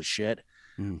like full of shit.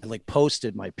 I like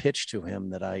posted my pitch to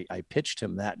him that I pitched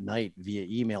him that night via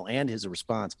email, and his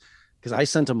response, because I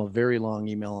sent him a very long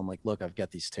email. I'm like, look, I've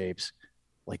got these tapes.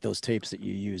 Like those tapes that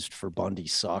you used for Bundy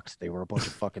sucked. They were a bunch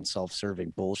of fucking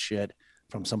self-serving bullshit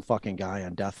from some fucking guy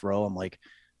on death row. I'm like,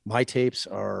 my tapes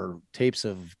are tapes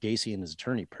of Gacy and his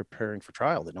attorney preparing for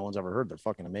trial that no one's ever heard. They're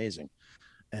fucking amazing.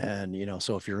 And,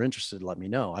 so if you're interested, let me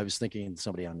know. I was thinking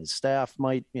somebody on his staff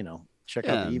might, check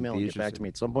out the email and get back to me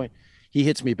at some point. He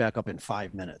hits me back up in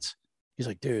 5 minutes. He's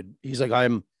like, dude, I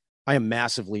am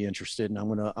massively interested, and I'm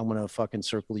going to fucking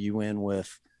circle you in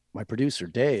with my producer,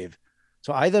 Dave.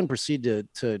 So I then proceed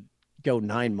to go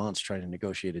 9 months trying to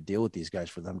negotiate a deal with these guys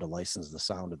for them to license the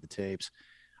sound of the tapes.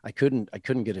 I couldn't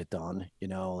get it done,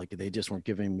 like they just weren't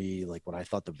giving me like what I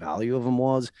thought the value of them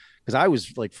was. Cause I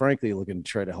was like, frankly, looking to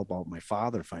try to help out my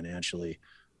father financially,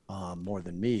 more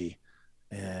than me.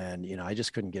 And, I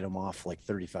just couldn't get them off like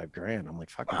 35 grand. I'm like,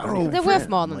 fucking 35 They're grand. worth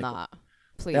more I'm than like, that.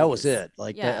 Please. that was it.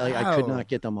 Like Yeah. that, like, I could Wow. not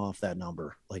get them off that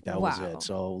number. Like that was Wow. it.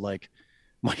 So like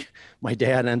my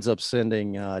dad ends up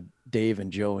sending Dave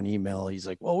and Joe an email. He's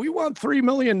like, well, we want $3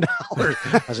 million.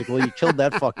 I was like, well, you killed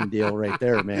that fucking deal right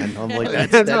there, man. I'm like, I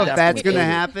don't know if that's definitely going to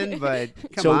killed it. happen,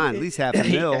 but come So on, at least half a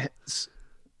mil.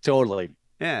 Totally.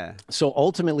 Yeah. So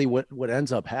ultimately what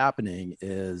ends up happening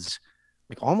is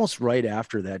like almost right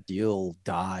after that deal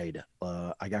died,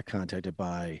 I got contacted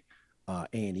by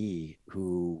A&E,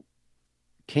 who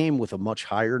came with a much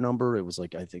higher number. It was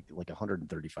like, I think like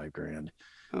 135 grand.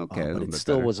 Okay. But it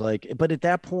still was like, but at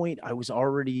that point I was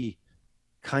already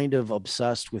kind of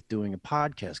obsessed with doing a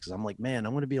podcast. Cause I'm like, man, I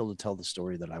want to be able to tell the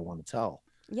story that I want to tell.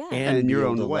 Yeah. And be your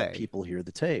able own to way. let people hear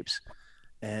the tapes.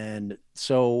 And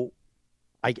so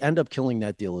I end up killing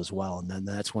that deal as well. And then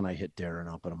that's when I hit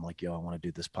Darren up and I'm like, yo, I want to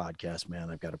do this podcast, man.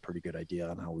 I've got a pretty good idea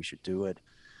on how we should do it.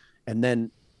 And then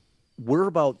we're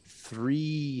about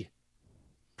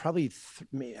I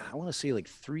want to say like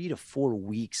 3 to 4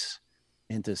 weeks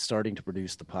into starting to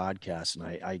produce the podcast.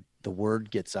 And the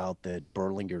word gets out that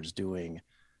Berlinger's doing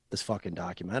this fucking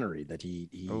documentary, that he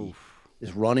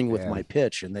is running with my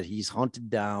pitch, and that he's hunted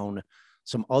down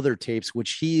some other tapes,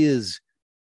 which he is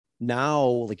now,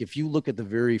 like, if you look at the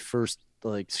very first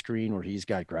like screen where he's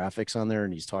got graphics on there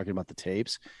and he's talking about the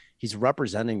tapes, he's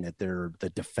representing that they're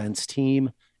the defense team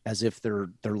as if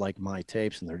they're like my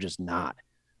tapes, and they're just not.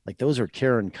 Like, those are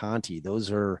Karen Conti.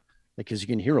 Those are, because you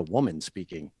can hear a woman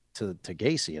speaking to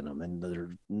Gacy in them, and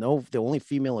the only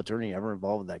female attorney ever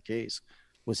involved in that case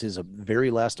was his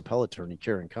very last appellate attorney,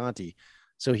 Karen Conti.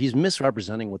 So he's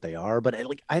misrepresenting what they are. But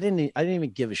I didn't even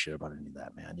give a shit about any of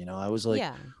that, man. I was like,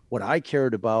 what I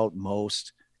cared about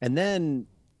most. And then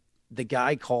the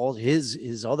guy called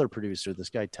his other producer, this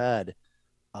guy Ted,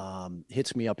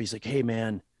 hits me up. He's like, hey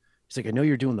man, he's like, I know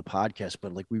you're doing the podcast,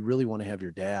 but like, we really want to have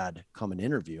your dad come and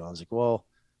interview. I was like, well,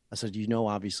 I said,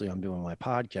 obviously I'm doing my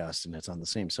podcast and it's on the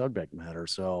same subject matter.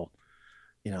 So,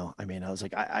 I was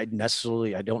like, I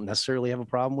don't necessarily have a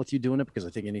problem with you doing it, because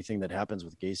I think anything that happens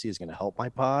with Gacy is going to help my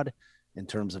pod in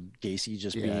terms of Gacy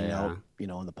just being out,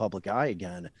 in the public eye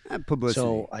again. Publicity.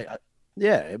 So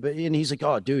and he's like,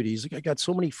 oh dude, he's like, I got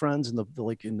so many friends in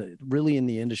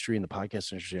the industry, in the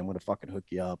podcast industry. I'm going to fucking hook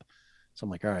you up. So I'm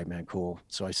like, all right, man, cool.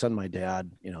 So I send my dad,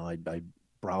 I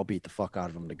browbeat the fuck out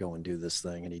of him to go and do this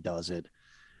thing, and he does it.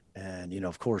 And,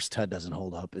 of course, Ted doesn't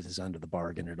hold up his end of the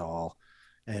bargain at all.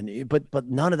 And, but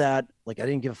none of that, like, I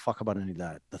didn't give a fuck about any of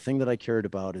that. The thing that I cared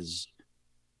about is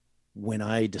when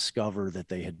I discovered that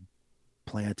they had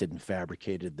planted and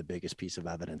fabricated the biggest piece of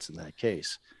evidence in that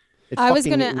case. I was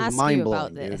going to ask you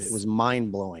about this. Dude. It was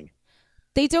mind blowing.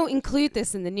 They don't include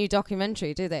this in the new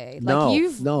documentary, do they? Like, no,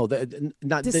 you've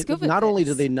discovered not only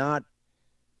do they not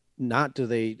do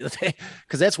they,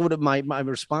 because that's what my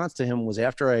response to him was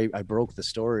after I broke the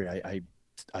story.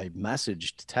 I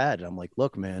messaged Ted. I'm like,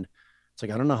 look, man, it's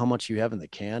like, I don't know how much you have in the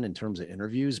can in terms of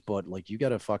interviews, but like, you got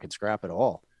to fucking scrap it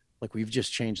all. Like, we've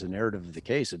just changed the narrative of the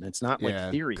case, and it's not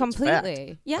like theory. Completely.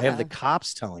 It's fact. Yeah. I have the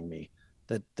cops telling me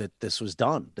that this was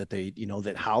done, that they,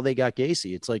 that how they got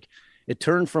Gacy. It's like, it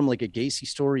turned from like a Gacy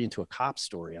story into a cop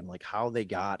story on like how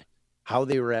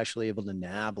they were actually able to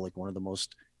nab like one of the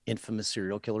most infamous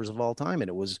serial killers of all time.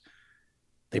 And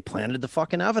they planted the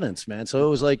fucking evidence, man. So it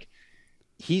was like,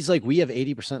 he's like, we have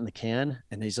 80% in the can.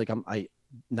 And he's like,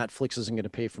 Netflix isn't going to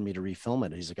pay for me to refilm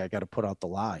it. He's like, I got to put out the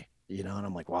lie, and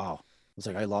I'm like, wow. It's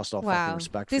like, I lost all fucking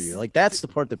respect for you. Like, that's the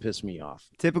part that pissed me off.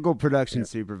 Typical production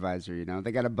supervisor,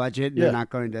 they got a budget. And they're not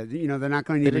going to, they're not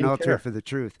going to even alter for the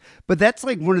truth. But that's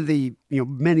like one of the,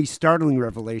 many startling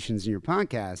revelations in your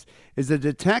podcast is the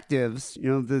detectives,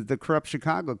 the corrupt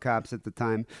Chicago cops at the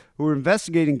time who were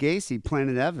investigating Gacy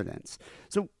planted evidence.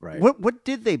 So what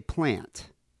did they plant?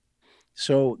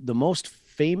 So the most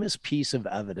famous piece of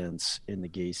evidence in the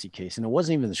Gacy case, and it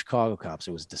wasn't even the Chicago cops,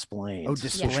 it was Desplaines. Oh,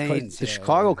 Desplaines. The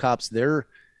Chicago cops, their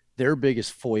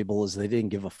biggest foible is they didn't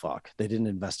give a fuck. They didn't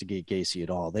investigate Gacy at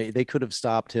all. They could have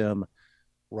stopped him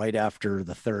right after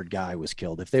the third guy was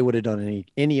killed if they would have done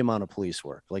any amount of police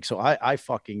work. Like, so I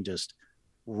fucking just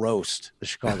roast the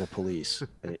Chicago police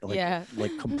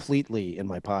like completely in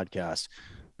my podcast,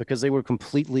 because they were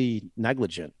completely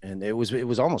negligent, and it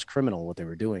was almost criminal what they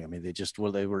were doing. I mean,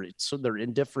 so their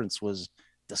indifference was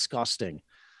disgusting.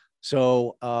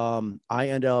 So I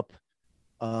end up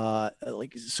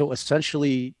Like, so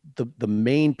essentially the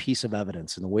main piece of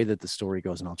evidence and the way that the story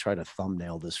goes, and I'll try to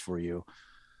thumbnail this for you.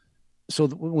 So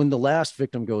when the last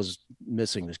victim goes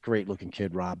missing, this great looking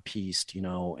kid, Rob Peast,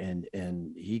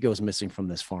 and he goes missing from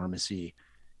this pharmacy,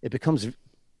 it becomes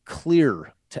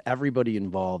clear to everybody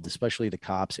involved, especially the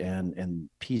cops and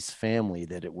Peast's family,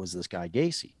 that it was this guy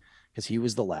Gacy, because he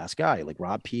was the last guy. Like,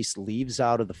 Rob Peast leaves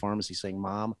out of the pharmacy saying,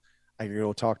 "Mom, I gotta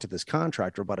go talk to this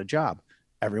contractor about a job."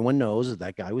 Everyone knows that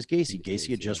that guy was Gacy. Gacy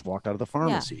had just walked out of the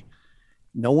pharmacy.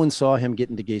 No one saw him get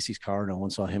into Gacy's car. No one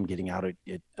saw him getting out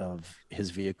of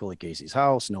his vehicle at Gacy's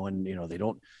house. No one, they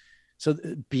don't. So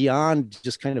beyond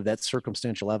just kind of that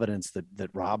circumstantial evidence that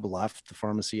Rob left the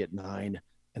pharmacy at 9,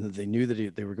 and that they knew that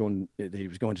he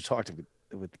was going to talk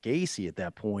with Gacy at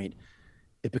that point,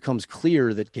 it becomes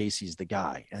clear that Gacy's the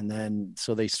guy. And then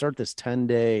so they start this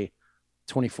 10-day,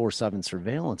 24/7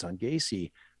 surveillance on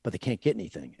Gacy, but they can't get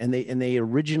anything. And they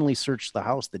originally searched the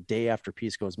house the day after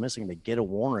Peace goes missing. They get a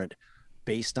warrant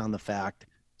based on the fact,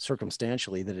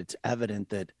 circumstantially, that it's evident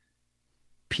that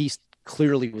Peace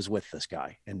clearly was with this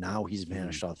guy, and now he's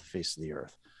vanished off the face of the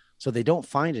earth. So they don't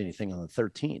find anything on the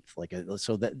 13th.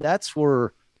 So that's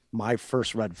where my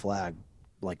first red flag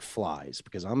flies,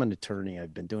 because I'm an attorney.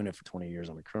 I've been doing it for 20 years.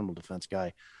 I'm a criminal defense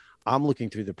guy. I'm looking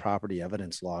through the property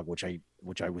evidence log, which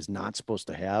I was not supposed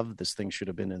to have. This thing should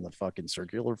have been in the fucking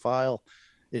circular file.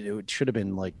 It should have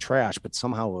been like trash, but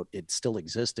somehow it still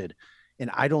existed. And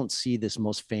I don't see this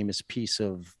most famous piece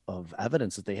of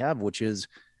evidence that they have, which is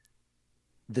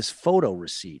this photo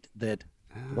receipt that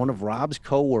one of Rob's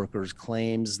coworkers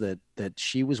claims that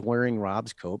she was wearing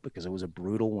Rob's coat because it was a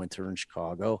brutal winter in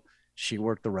Chicago. She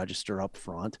worked the register up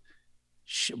front.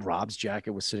 Rob's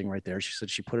jacket was sitting right there. She said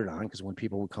she put it on because when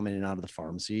people would come in and out of the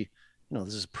pharmacy,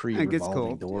 this is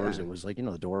pre-revolving doors. Yeah. It was like,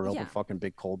 the door would open, fucking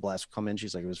big cold blast would come in.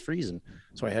 She's like, it was freezing.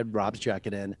 So I had Rob's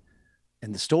jacket in.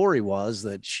 And the story was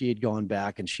that she had gone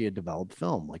back and she had developed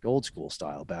film, like old school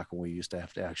style, back when we used to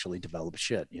have to actually develop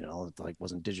shit. It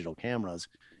wasn't digital cameras.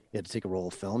 You had to take a roll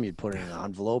of film, you'd put it in an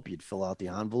envelope, you'd fill out the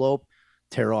envelope,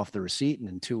 tear off the receipt, and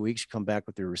in 2 weeks you come back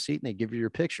with your receipt and they give you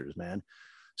your pictures, man.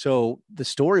 So the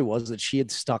story was that she had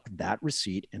stuck that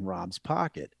receipt in Rob's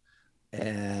pocket,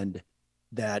 and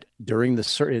that during the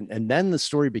search, and then the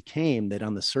story became that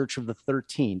on the search of the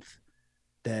 13th,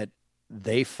 that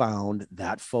they found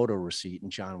that photo receipt in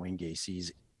John Wayne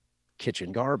Gacy's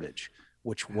kitchen garbage,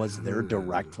 which was their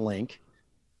direct link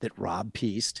that Rob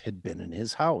Peast had been in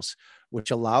his house,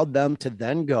 which allowed them to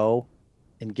then go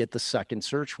and get the second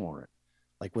search warrant.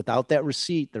 Like, without that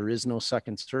receipt, there is no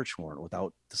second search warrant.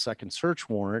 Without the second search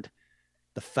warrant,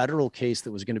 the federal case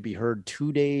that was going to be heard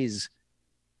 2 days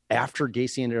after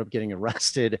Gacy ended up getting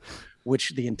arrested,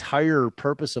 which the entire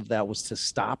purpose of that was to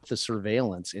stop the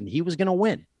surveillance, and he was going to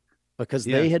win, because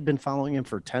they had been following him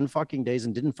for 10 fucking days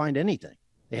and didn't find anything.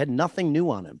 They had nothing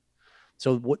new on him.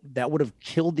 So that would have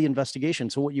killed the investigation.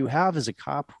 So what you have is a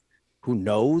cop who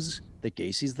knows that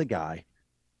Gacy's the guy.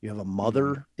 You have a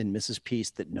mother in Mrs.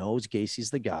 Peast that knows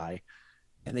Gacy's the guy,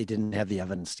 and they didn't have the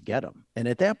evidence to get him. And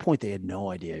at that point, they had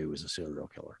no idea he was a serial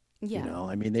killer. Yeah.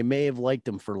 I mean, they may have liked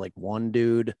him for like one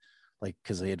dude, like,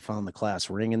 because they had found the class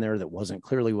ring in there that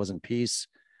clearly wasn't Peast.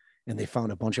 And they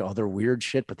found a bunch of other weird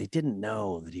shit, but they didn't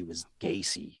know that he was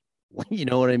Gacy. You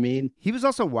know what I mean? He was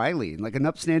also wily, like an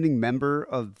upstanding member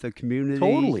of the community.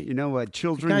 Totally. A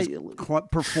children's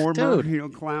performer,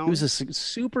 dude, clown. He was a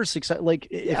super success. Like,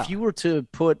 if you were to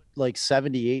put like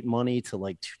 78 money to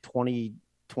like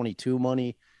 2022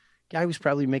 money, guy was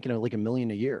probably making like $1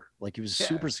 million a year. Like, he was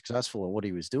super successful at what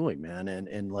he was doing, man.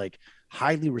 And like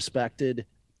highly respected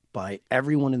by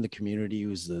everyone in the community. He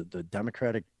was the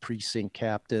Democratic precinct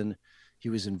captain. He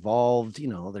was involved,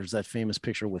 there's that famous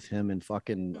picture with him and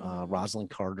fucking Rosalind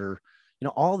Carter.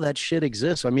 All that shit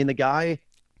exists. I mean, the guy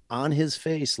on his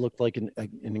face looked like an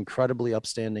incredibly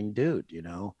upstanding dude,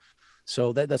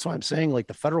 So that's why I'm saying, like,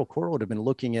 the federal court would have been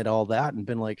looking at all that and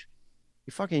been like,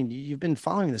 you've been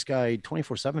following this guy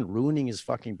 24/7, ruining his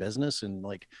fucking business and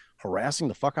like harassing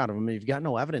the fuck out of him. And you've got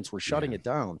no evidence. We're shutting it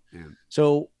down. Yeah.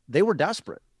 So they were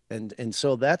desperate. And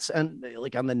so and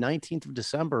like on the 19th of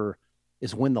December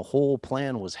is when the whole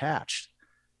plan was hatched.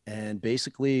 And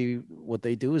basically what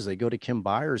they do is they go to Kim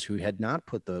Byers, who had not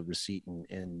put the receipt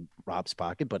in Rob's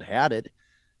pocket, but had it.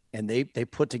 And they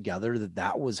put together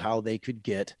that was how they could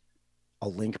get a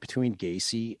link between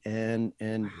Gacy and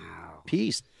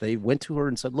Peast. They went to her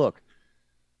and said, look,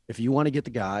 if you want to get the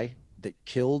guy that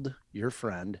killed your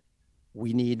friend,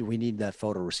 we need that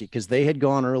photo receipt. Because they had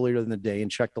gone earlier in the day and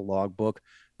checked the logbook,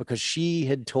 because she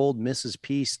had told Mrs.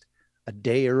 Peast a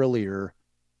day earlier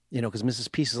you know, because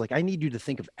Mrs. Peace is like, I need you to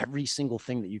think of every single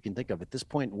thing that you can think of. At this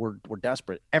point, we're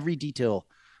desperate. Every detail,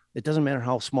 it doesn't matter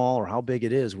how small or how big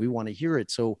it is, we want to hear it.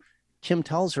 So Kim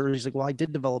tells her, he's like, well, I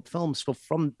did develop film. So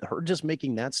from her just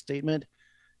making that statement,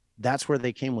 that's where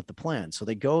they came with the plan. So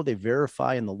they go, they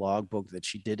verify in the logbook that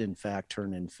she did in fact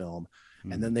turn in film.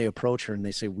 And then they approach her and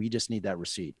they say, we just need that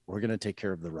receipt. We're going to take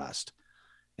care of the rest.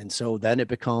 And so then it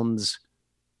becomes,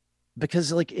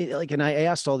 because and I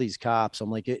asked all these cops,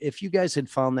 I'm like, if you guys had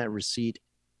found that receipt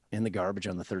in the garbage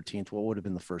on the 13th, what would have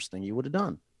been the first thing you would have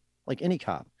done? Like any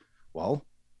cop. Well,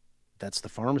 that's the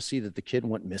pharmacy that the kid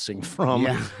went missing from.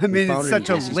 Yeah, I mean, it's such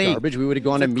a link. Garbage. We would have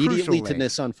gone It's a immediately crucial to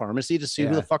link. Nissan Pharmacy to see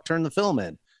who the fuck turned the film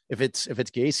in. If it's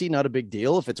Gacy, not a big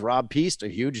deal. If it's Rob Peast, a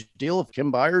huge deal. If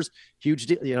Kim Byers, huge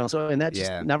deal. You know, so and that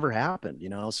just never happened. You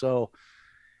know, so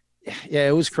yeah,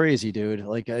 it was crazy, dude.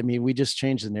 Like, I mean, we just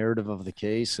changed the narrative of the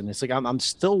case, and it's like I'm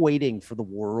still waiting for the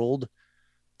world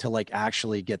to like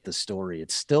actually get the story.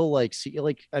 It's still like, see,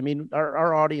 like, I mean,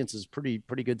 our audience is pretty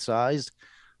good sized,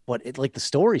 but it like the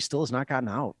story still has not gotten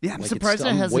out. Yeah, I'm like, surprised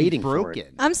it hasn't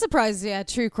broken. I'm surprised,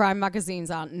 true crime magazines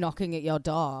aren't knocking at your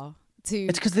door.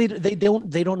 It's because they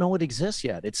don't know it exists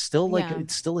yet. It's still like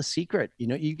it's still a secret. You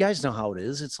know, you guys know how it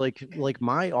is. It's like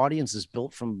my audience is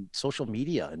built from social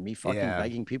media and me fucking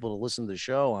begging people to listen to the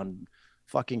show on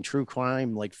fucking true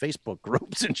crime like Facebook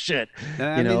groups and shit.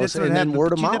 I mean, that's what and then happened, word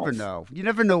but of you mouth. never know. You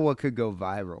never know what could go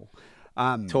viral.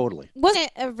 Totally. Wasn't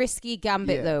it a risky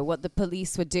gambit though? What the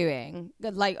police were doing,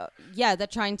 like, they're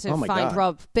trying to find God.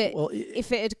 Rob. But Well,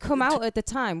 if it had come out at the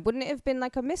time, wouldn't it have been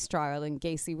like a mistrial? And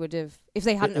Gacy would have, if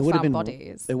they hadn't have found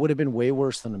bodies, it would have been way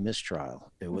worse than a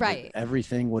mistrial. It would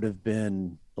everything would have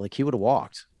been like he would have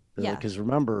walked. Yeah. Because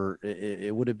remember,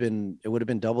 it would have been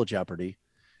double jeopardy.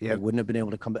 Yeah. They wouldn't have been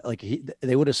able to come back. Like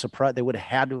they would have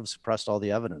had to have suppressed all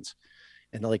the evidence.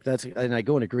 And like and I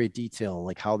go into great detail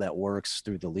like how that works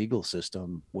through the legal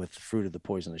system with fruit of the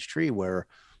poisonous tree, where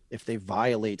if they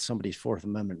violate somebody's Fourth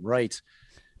Amendment rights,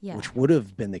 which would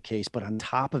have been the case, but on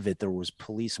top of it, there was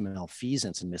police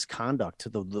malfeasance and misconduct to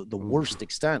the worst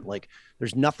extent. Like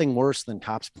there's nothing worse than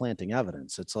cops planting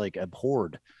evidence. It's like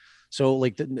abhorred. So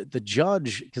like the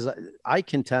judge, because I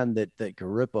contend that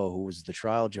Garippo, who was the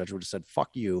trial judge, would have said,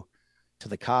 fuck you to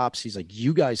the cops. He's like,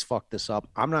 you guys fucked this up.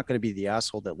 I'm not going to be the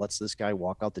asshole that lets this guy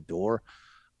walk out the door.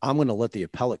 I'm going to let the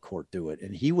appellate court do it.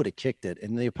 And he would have kicked it.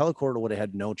 And the appellate court would have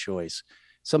had no choice.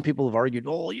 Some people have argued,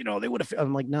 oh, you know, they would have.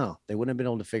 I'm like, no, they wouldn't have been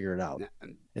able to figure it out.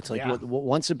 It's like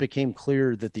once it became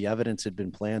clear that the evidence had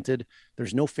been planted,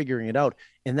 there's no figuring it out.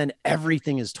 And then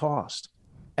everything is tossed.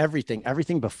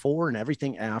 Everything before and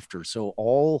everything after.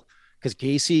 So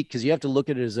because you have to look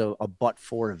at it as a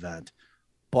but-for event.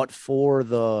 But for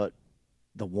the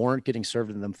warrant getting served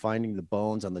and them finding the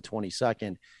bones on the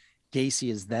 22nd,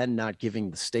 Gacy is then not giving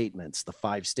the statements, the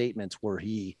 5 statements where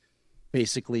he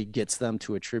basically gets them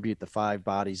to attribute the 5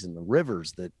 bodies in the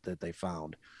rivers that they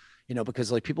found, you know,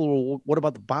 because like people were, what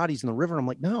about the bodies in the river? I'm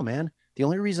like, no, man, the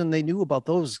only reason they knew about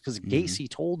those because Gacy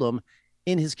told them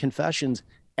in his confessions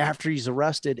after he's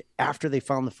arrested, after they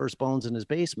found the first bones in his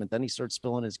basement, then he starts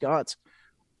spilling his guts.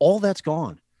 All that's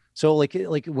gone. So like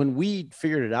when we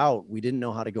figured it out, we didn't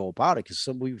know how to go about it because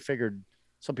we figured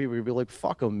some people would be like,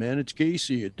 fuck him, man. It's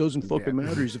Gacy. It doesn't fucking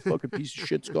matter. He's a fucking piece of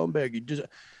shit scumbag.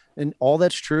 And all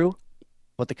that's true,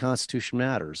 but the Constitution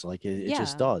matters. Like it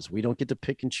just does. We don't get to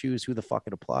pick and choose who the fuck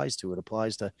it applies to. It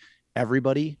applies to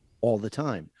everybody all the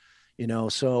time, you know?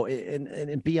 So,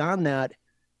 and beyond that,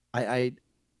 I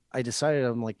decided,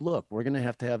 I'm like, look, we're going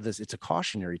to have this. It's a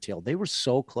cautionary tale. They were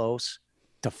so close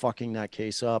to fucking that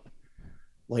case up.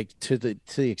 Like to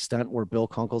the extent where Bill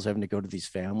Kunkel's having to go to these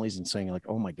families and saying like,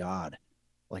 oh my God,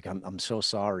 like I'm so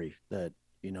sorry that,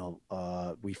 you know,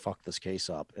 we fucked this case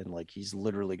up. And like, he's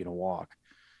literally going to walk,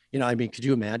 you know, I mean, could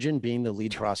you imagine being the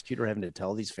lead prosecutor having to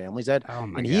tell these families that?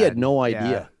 And he had no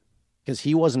idea because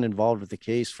he wasn't involved with the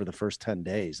case for the first 10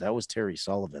 days. That was Terry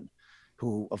Sullivan,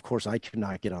 who of course I could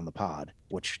not get on the pod,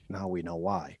 which now we know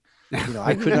why. You know,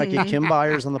 I could not get Kim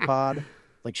Byers on the pod.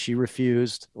 Like she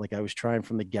refused, like I was trying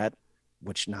from the get,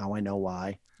 which now I know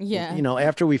why. Yeah. You know,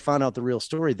 after we found out the real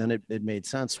story, then it made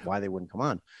sense why they wouldn't come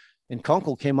on. And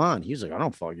Kunkel came on. He's like, I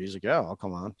don't fuck. He's like, yeah, I'll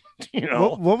come on. You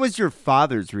know, what was your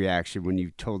father's reaction when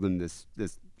you told him this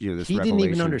he revelation? Didn't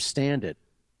even understand it.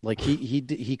 Like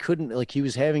he couldn't, like he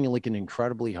was having like an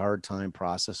incredibly hard time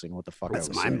processing what the fuck.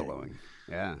 That's mind blowing.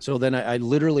 Yeah. So then I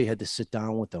literally had to sit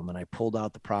down with them and I pulled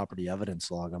out the property evidence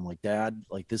log. I'm like, Dad,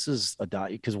 like this is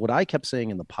because what I kept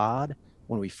saying in the pod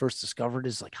when we first discovered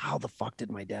is like, how the fuck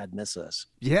did my dad miss us?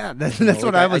 Yeah, that's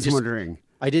what I was wondering.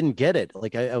 I didn't get it.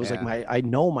 Like I was like, I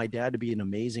know my dad to be an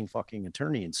amazing fucking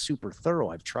attorney and super thorough.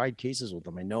 I've tried cases with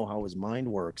him. I know how his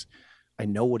mind works. I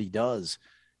know what he does.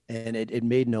 And it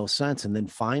made no sense. And then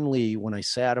finally, when I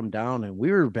sat him down and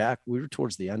we were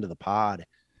towards the end of the pod,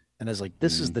 and I was like,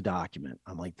 this is the document.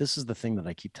 I'm like, this is the thing that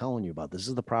I keep telling you about. This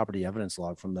is the property evidence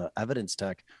log from the evidence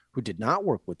tech who did not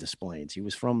work with Des Plaines. He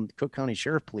was from Cook County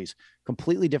Sheriff Police,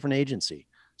 completely different agency.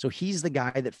 So he's the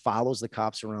guy that follows the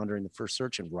cops around during the first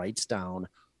search and writes down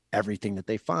everything that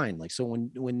they find. Like, so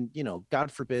when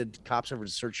God forbid, cops ever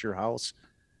search your house,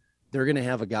 they're going to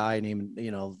have a guy named,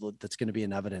 that's going to be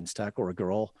an evidence tech, or a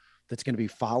girl that's going to be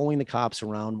following the cops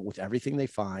around with everything they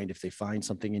find. If they find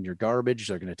something in your garbage,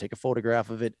 they're going to take a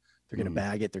photograph of it. They're going to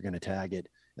bag it. They're going to tag it,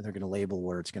 and they're going to label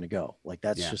where it's going to go. Like,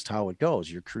 that's just how it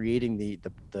goes. You're creating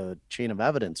the chain of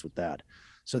evidence with that,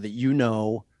 so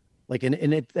that like,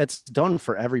 and that's done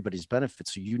for everybody's benefit.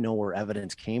 So where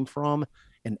evidence came from,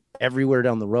 and everywhere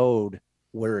down the road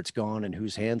where it's gone and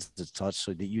whose hands it's touched,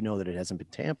 so that that it hasn't been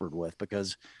tampered with.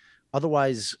 Because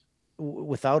otherwise,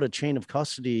 without a chain of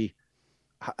custody,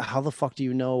 how the fuck do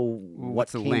you know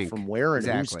what came from where and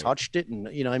who's touched it? And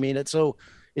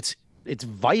it's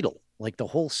vital. Like, the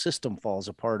whole system falls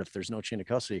apart if there's no chain of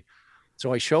custody.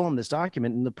 So I show him this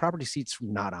document, and the property seat's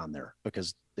not on there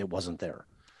because it wasn't there,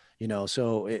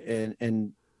 so,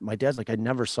 and my dad's like, I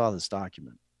never saw this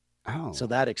document. Oh, so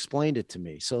that explained it to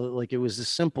me. So, like, it was as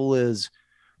simple as,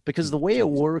 because the way it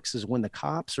works is when the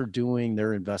cops are doing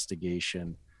their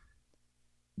investigation,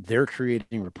 they're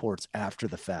creating reports after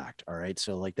the fact. All right.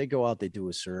 So, like, they go out, they do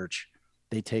a search,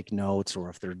 they take notes, or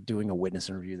if they're doing a witness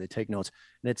interview, they take notes.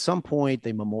 And at some point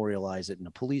they memorialize it in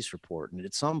a police report. And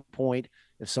at some point,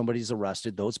 if somebody's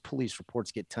arrested, those police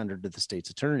reports get tendered to the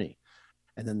state's attorney.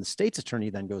 And then the state's attorney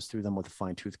then goes through them with a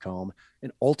fine tooth comb.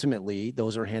 And ultimately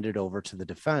those are handed over to the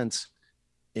defense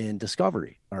in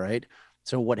discovery. All right.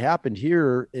 So what happened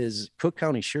here is Cook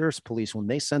County Sheriff's Police, when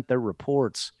they sent their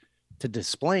reports to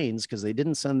Des Plaines, because they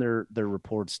didn't send their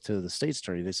reports to the state's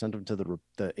attorney, they sent them to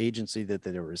the agency that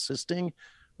they were assisting,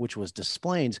 which was Des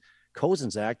Plaines.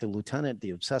 Kozenzak, the lieutenant, the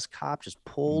obsessed cop, just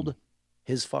pulled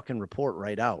his fucking report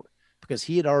right out, because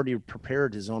he had already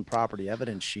prepared his own property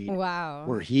evidence sheet. Wow.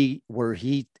 Where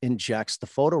he injects the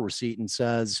photo receipt and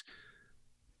says,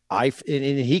 and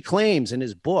he claims in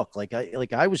his book,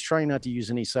 I was trying not to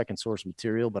use any second source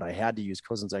material, but I had to use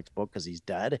Kozenzak's book because he's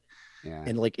dead. Yeah.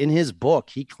 And like, in his book,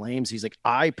 he claims, he's like,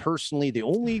 I personally, the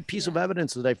only piece of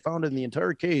evidence that I found in the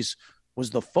entire case was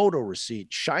the photo receipt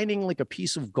shining like a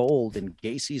piece of gold in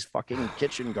Gacy's fucking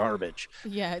kitchen garbage.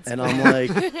 Yeah. And I'm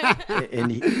like,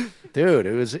 dude,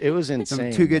 it was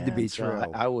insane. Too good to be true.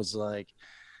 I was like,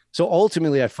 so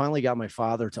ultimately I finally got my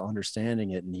father to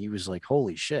understanding it. And he was like,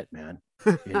 holy shit, man.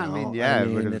 I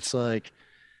mean, it's like,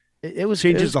 it was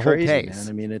changes the crazy, whole case. Man.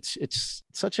 I mean, it's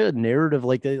such a narrative.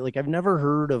 Like I've never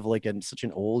heard of such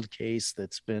an old case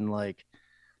that's been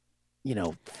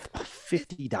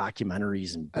 50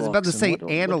 documentaries and books. I was about to say,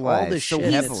 analyzed all this so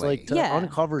shit. heavily. It's like to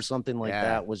uncover something like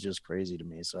that was just crazy to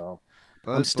me. So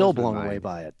I'm still blown away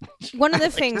by it. One of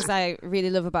the things I really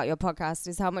love about your podcast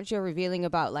is how much you're revealing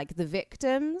about the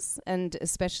victims, and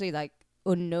especially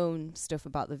unknown stuff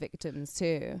about the victims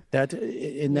too. That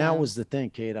was the thing,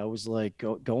 Kate. I was like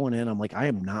going in, I'm like, I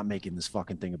am not making this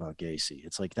fucking thing about Gacy.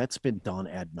 It's like, that's been done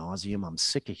ad nauseum. I'm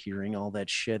sick of hearing all that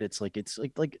shit. It's like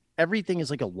everything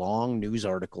is like a long news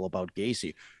article about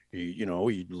Gacy.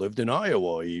 He lived in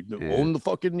Iowa. He owned the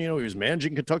fucking, he was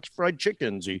managing Kentucky Fried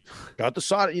Chickens. He got the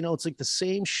soda, it's like the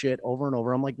same shit over and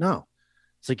over. I'm like, no.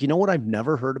 It's like, what I've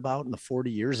never heard about in the 40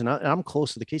 years, and I'm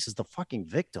close to the case, is the fucking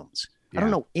victims. Yeah. I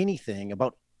don't know anything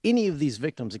about any of these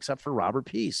victims except for Robert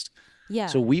Piest. Yeah.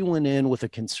 So we went in with a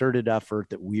concerted effort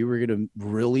that we were going to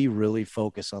really, really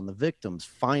focus on the victims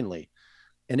finally.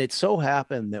 And it so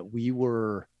happened that we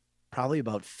were probably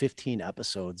about 15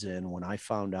 episodes in when I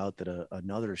found out that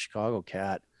another Chicago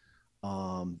cat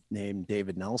named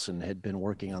David Nelson had been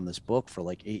working on this book for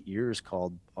 8 years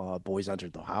called Boys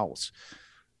Entered the House.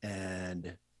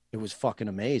 And it was fucking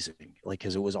amazing.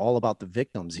 Cause it was all about the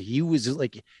victims. He was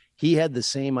he had the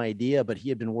same idea, but he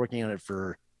had been working on it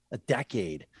for a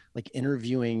decade,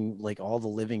 interviewing all the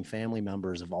living family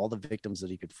members of all the victims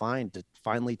that he could find to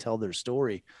finally tell their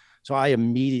story. So I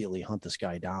immediately hunt this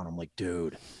guy down. I'm like,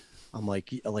 dude,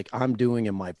 I'm doing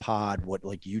in my pod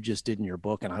what you just did in your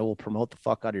book, and I will promote the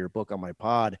fuck out of your book on my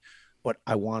pod. But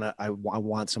I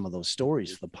want some of those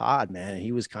stories for the pod, man. And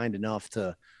he was kind enough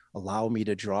to allow me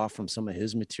to draw from some of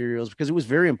his materials, because it was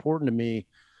very important to me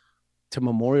to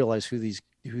memorialize who these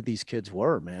kids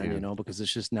were, man, because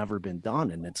it's just never been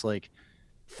done. And it's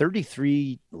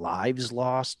 33 lives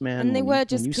lost, man. And they were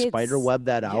just when you kids. Spider web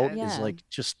that out, is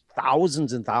just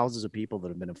thousands and thousands of people that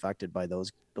have been affected by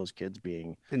those kids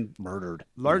being murdered.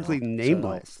 Largely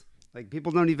nameless. Like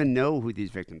people don't even know who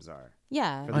these victims are.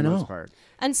 Yeah. For the I know. most part.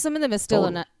 And some of them are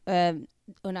still Totally.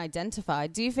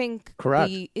 unidentified. Do you think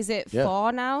Correct. is it Yeah.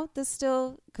 4 now? There's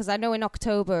still, because I know in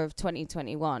October of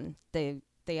 2021 they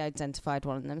identified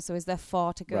one of them. So is there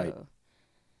 4 to go? Right.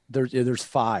 There's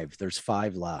 5. There's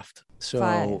 5 left. So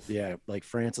 5. yeah, like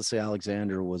Francis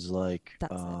Alexander was like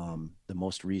That's it. the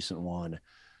most recent one.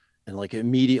 And like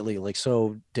immediately, like,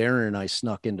 so Darren and I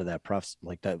snuck into that press,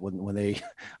 like that when they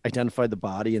identified the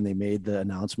body and they made the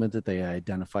announcement that they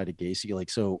identified a Gacy. Like,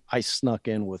 so I snuck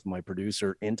in with my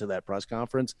producer into that press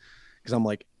conference because I'm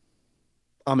like,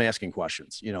 I'm asking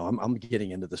questions. You know, I'm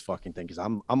getting into this fucking thing because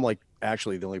I'm like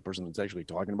actually the only person that's actually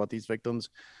talking about these victims.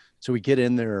 So we get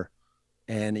in there.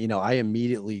 And you know, I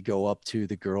immediately go up to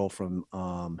the girl from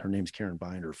her name's Karen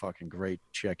Binder, fucking great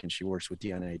chick, and she works with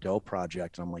DNA Dope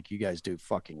Project. And I'm like, you guys do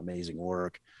fucking amazing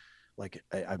work. Like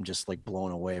I'm just like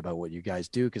blown away by what you guys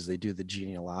do because they do the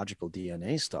genealogical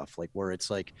DNA stuff, like where it's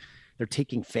like they're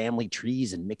taking family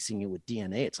trees and mixing it with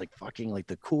DNA. It's like fucking like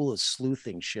the coolest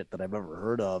sleuthing shit that I've ever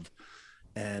heard of.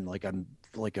 And like I'm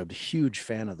like a huge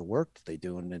fan of the work that they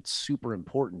do, and it's super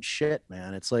important shit,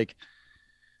 man. It's like,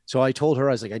 so I told her,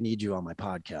 I was like, I need you on my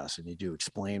podcast. I need you to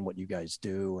explain what you guys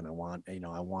do. And I want, you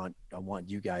know, I want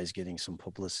you guys getting some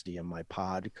publicity in my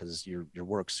pod because your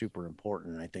work's super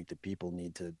important. And I think that people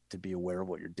need to be aware of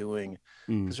what you're doing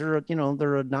because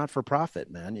they're a not-for-profit,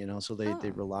 man, you know, so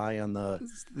they rely on the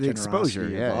exposure.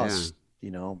 generosity Yeah. of us,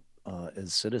 you know,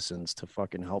 as citizens to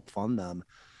fucking help fund them.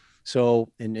 So,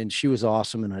 and she was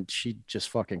awesome. And she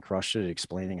just fucking crushed it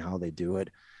explaining how they do it.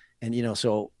 And, you know,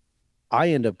 so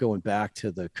I end up going back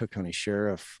to the Cook County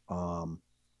Sheriff,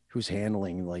 who's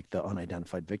handling like the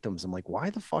unidentified victims. I'm like, why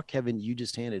the fuck haven't you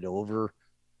just handed over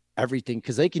everything?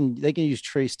 Because they can use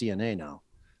trace DNA now.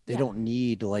 They don't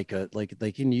need like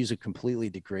they can use a completely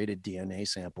degraded DNA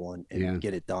sample and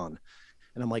get it done.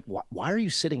 And I'm like, why are you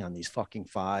sitting on these fucking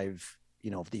 5,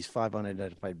 you know, these 5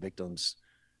 unidentified victims,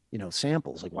 you know,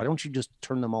 samples? Like, why don't you just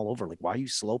turn them all over? Like, why are you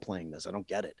slow playing this? I don't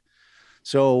get it.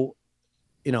 So,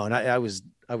 you know, and I was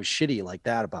shitty like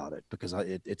that about it because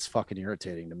it's fucking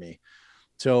irritating to me.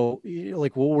 So, you know,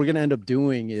 like what we're going to end up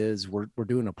doing is we're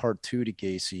doing a part 2 to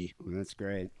Gacy. That's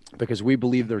great because we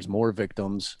believe there's more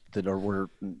victims that were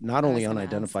not only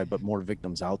unidentified, but more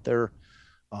victims out there.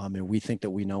 And we think that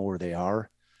we know where they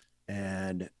are.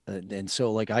 And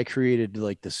so like I created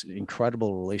like this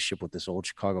incredible relationship with this old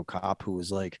Chicago cop who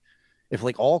was like, if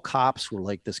like all cops were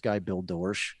like this guy, Bill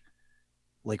Dorsch,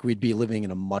 like we'd be living in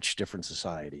a much different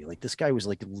society. Like this guy was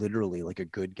like literally like a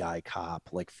good guy cop,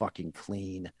 like fucking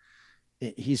clean.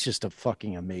 He's just a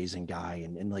fucking amazing guy.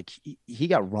 And like he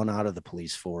got run out of the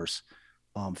police force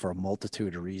for a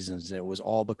multitude of reasons. It was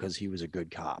all because he was a good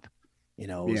cop. You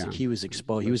know, it was like he was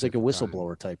exposed. He was like a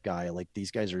whistleblower type guy. Like these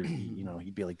guys are, you know,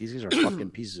 he'd be like, these guys are fucking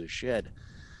pieces of shit.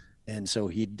 And so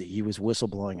he was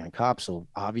whistleblowing on cops. So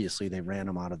obviously they ran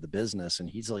him out of the business, and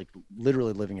he's like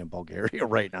literally living in Bulgaria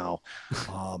right now.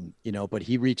 You know, but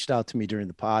he reached out to me during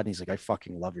the pod and he's like, I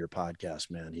fucking love your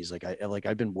podcast, man. He's like,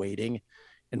 I've been waiting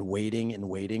and waiting and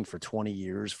waiting for 20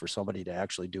 years for somebody to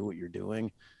actually do what you're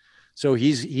doing. So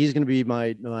he's going to be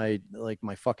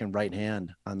my fucking right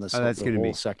hand on this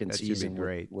whole second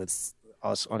season with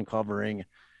us uncovering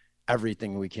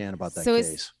everything we can about that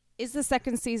case. Is the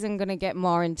second season going to get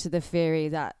more into the theory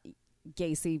that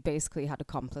Gacy basically had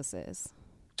accomplices?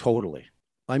 Totally.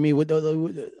 I mean,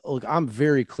 look, I'm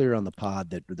very clear on the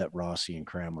pod that Rossi and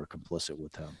Cram were complicit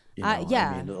with him. You know?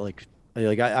 Yeah. I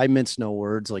mean, I mince no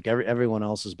words. Like everyone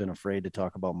else has been afraid to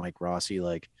talk about Mike Rossi.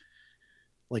 Like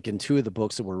in 2 of the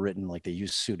books that were written, like they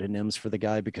used pseudonyms for the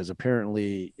guy because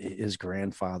apparently his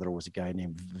grandfather was a guy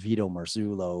named Vito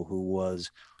Marzullo, who was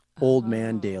Old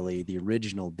Man Daily, the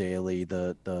original Daily,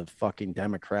 the fucking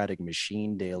Democratic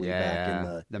machine Daily back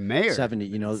in the mayor 70s,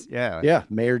 you know.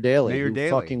 Mayor Daley, Mayor who Daley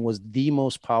fucking was the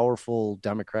most powerful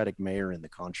Democratic mayor in the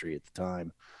country at the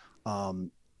time.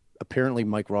 Apparently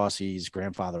Mike Rossi's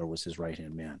grandfather was his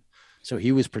right-hand man. So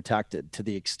he was protected to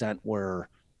the extent where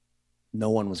no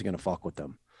one was going to fuck with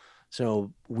them.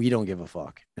 So we don't give a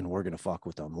fuck, and we're going to fuck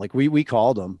with them. Like we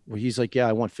called him. He's like, yeah,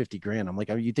 I want 50 grand. I'm like,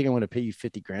 you think I'm going to pay you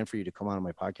 50 grand for you to come on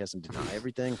my podcast and deny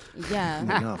everything? Yeah. I'm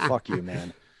like, no, fuck you,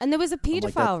 man. And there was a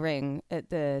pedophile ring at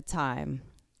the time,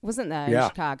 wasn't there, in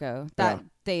Chicago that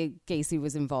Gacy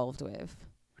was involved with?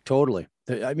 Totally.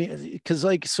 I mean, because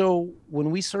like, so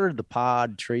when we started the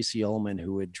pod, Tracy Ullman,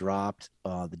 who had dropped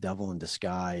The Devil in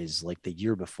Disguise like the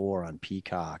year before on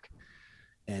Peacock,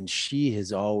 and she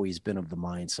has always been of the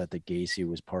mindset that Gacy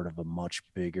was part of a much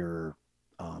bigger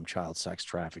child sex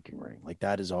trafficking ring. Like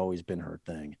that has always been her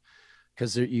thing.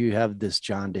 because you have this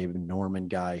John David Norman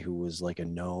guy who was like a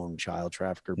known child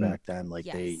trafficker back then. Like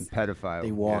Yes. Pedophile.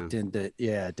 they walked into,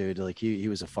 yeah, dude, like he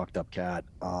was a fucked up cat.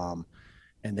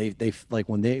 And they like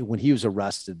when he was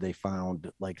arrested, they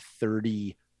found like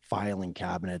 30 filing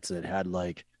cabinets that had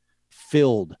like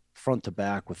filled front to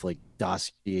back with like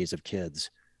dossiers of kids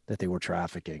that they were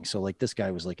trafficking. So like this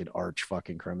guy was like an arch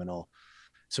fucking criminal.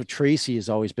 So Tracy has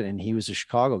always been, and he was a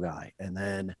Chicago guy. And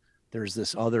then there's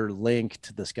this other link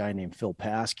to this guy named Phil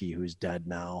Paskey, who's dead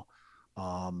now.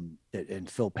 And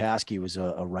Phil Paskey was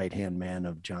a right hand man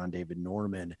of John David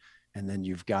Norman. And then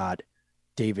you've got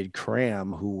David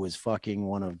Cram, who was fucking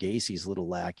one of Gacy's little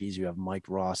lackeys. You have Mike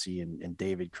Rossi and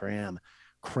David Cram.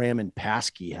 Cram and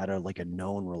Paskey had a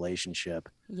known relationship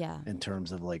in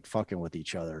terms of like fucking with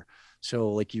each other.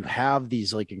 So like you have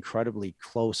these like incredibly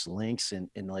close links. And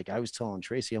like I was telling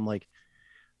Tracy, I'm like,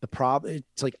 the problem,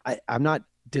 it's like I'm not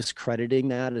discrediting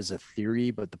that as a theory,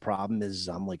 but the problem is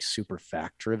I'm like super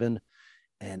fact driven.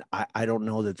 And I don't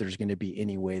know that there's going to be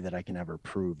any way that I can ever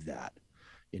prove that,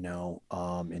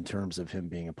 in terms of him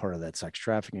being a part of that sex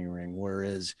trafficking ring.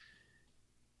 Whereas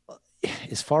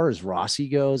as far as Rossi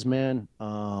goes, man,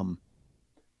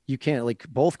 you can't, like,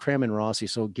 both Cram and Rossi.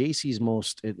 So Gacy's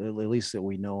most, at least that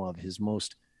we know of, his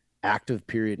most active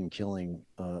period in killing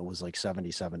was like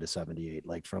 77 to 78,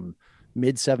 like from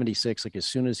mid 76. Like as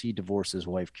soon as he divorced his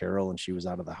wife, Carol, and she was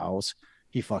out of the house,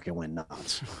 he fucking went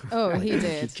nuts. Oh, like, he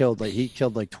did. He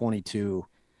killed like 22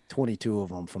 of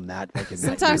them from that. Like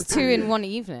sometimes two in one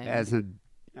evening.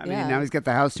 Now he's got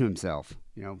the house to himself.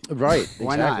 Right?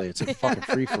 Why exactly. not? It's a fucking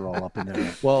free for all up in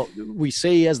there. Well, we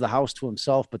say he has the house to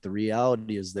himself, but the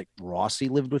reality is that Rossi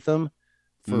lived with him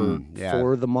for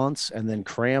 4 of the months, and then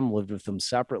Cram lived with them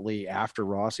separately after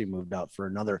Rossi moved out for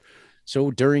another.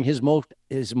 So during his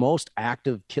most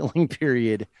active killing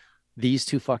period, these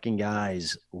two fucking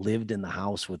guys lived in the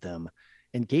house with him,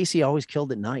 and Gacy always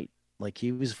killed at night. Like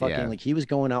he was fucking like he was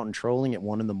going out and trolling at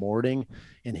 1 a.m,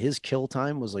 and his kill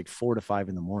time was like 4 to 5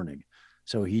 a.m.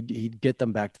 So he'd get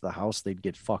them back to the house. They'd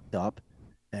get fucked up,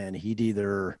 and he'd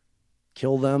either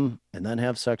kill them and then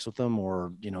have sex with them,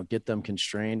 or get them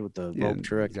constrained with the rope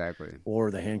trick,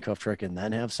 or the handcuff trick, and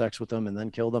then have sex with them and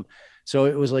then kill them. So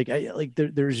it was like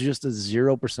there's just a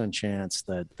 0% chance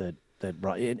that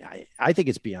I think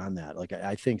it's beyond that. Like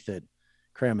I think that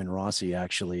Cram and Rossi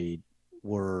actually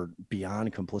were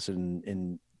beyond complicit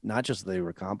in not just that they were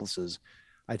accomplices.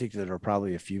 I think that there are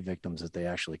probably a few victims that they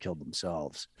actually killed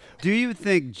themselves. Do you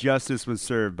think justice was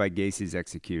served by Gacy's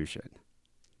execution?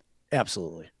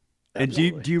 Absolutely. And do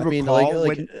you recall? I mean,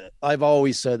 like I've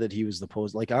always said that he was the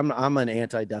post. Like I'm an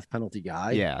anti-death penalty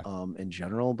guy. Yeah. In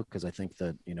general, because I think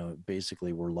that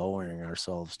basically we're lowering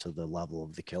ourselves to the level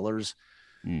of the killers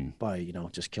by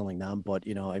just killing them. But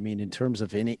I mean, in terms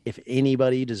of if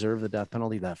anybody deserved the death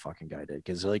penalty, that fucking guy did.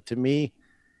 Because like to me,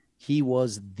 he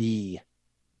was the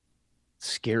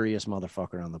scariest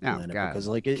motherfucker on the planet. Because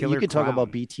like you could talk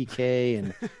about BTK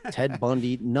and Ted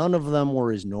Bundy, none of them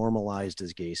were as normalized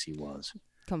as Gacy was.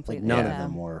 Completely. Like none of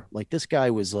them were. Like this guy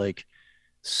was like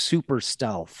super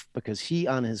stealth because he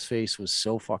on his face was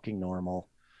so fucking normal,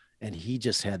 and he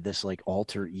just had this like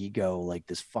alter ego, like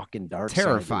this fucking dark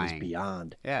terrifying side that was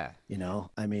beyond. Yeah.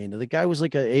 I mean, the guy was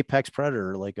like an apex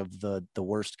predator, like of the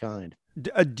worst kind.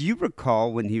 Do you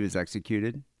recall when he was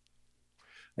executed?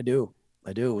 I do.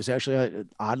 It was actually,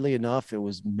 oddly enough, it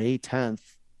was May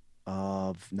 10th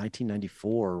of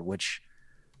 1994, which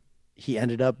he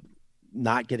ended up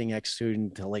not getting executed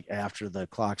until like after the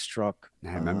clock struck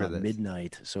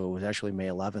midnight. So it was actually May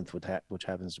 11th, which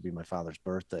happens to be my father's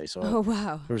birthday. So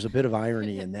there was a bit of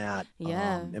irony in that.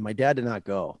 Yeah. And my dad did not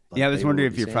go. I was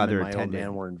wondering if your father attended. My old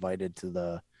man were invited to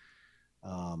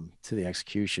the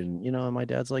execution. And my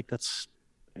dad's like, that's,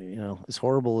 as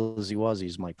horrible as he was,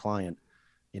 he's my client.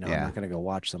 I'm not going to go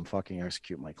watch them fucking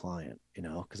execute my client,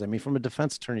 because I mean, from a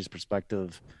defense attorney's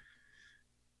perspective,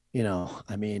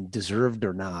 I mean, deserved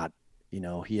or not,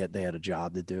 they had a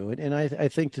job to do it. And I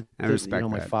think that,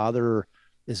 my father,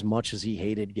 as much as he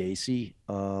hated Gacy,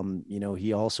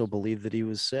 he also believed that he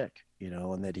was sick,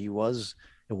 and that it was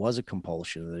a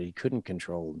compulsion, that he couldn't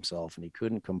control himself and he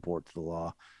couldn't comport to the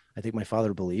law. I think my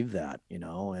father believed that,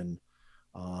 and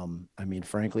I mean,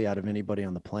 frankly, out of anybody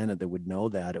on the planet that would know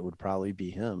that, it would probably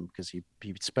be him, because he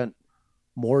spent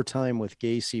more time with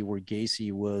Gacy, where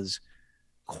Gacy was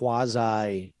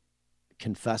quasi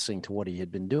confessing to what he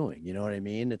had been doing. You know what I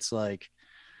mean? It's like,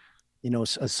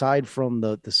 aside from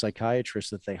the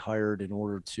psychiatrist that they hired in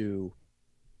order to,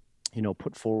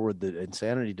 put forward the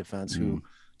insanity defense, who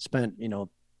spent,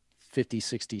 50,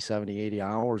 60, 70, 80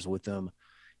 hours with them,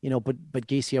 but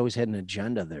Gacy always had an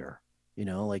agenda there. You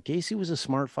know, like Gacy was a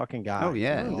smart fucking guy. Oh,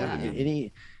 yeah, you know? definitely.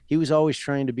 And he was always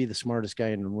trying to be the smartest guy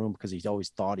in the room because he always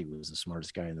thought he was the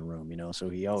smartest guy in the room, you know. So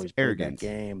he always played that Arrogant.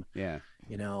 game, Yeah.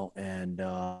 you know. And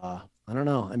I don't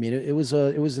know. I mean, it was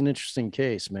an interesting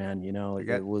case, man. You know,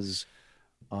 Okay. it was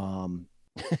um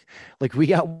like we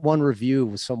got one review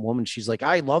with some woman. She's like,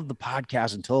 I love the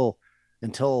podcast until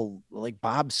like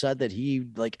Bob said that he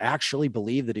like actually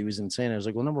believed that he was insane. I was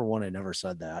like, well, number one, I never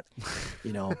said that,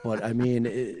 you know, but I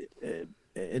mean,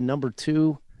 and number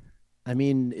two, I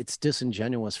mean, it's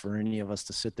disingenuous for any of us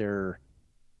to sit there,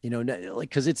 you know, like,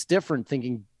 cause it's different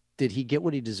thinking, did he get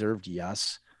what he deserved?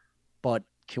 Yes. But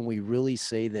can we really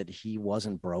say that he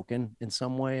wasn't broken in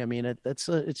some way? I mean, it's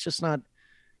just not,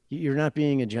 you're not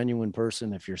being a genuine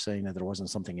person if you're saying that there wasn't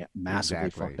something massively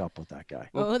Exactly. fucked up with that guy.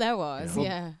 Oh, there was, you know?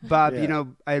 yeah. Bob, Yeah. you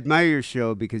know, I admire your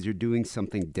show because you're doing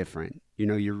something different. You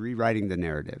know, you're rewriting the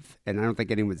narrative, and I don't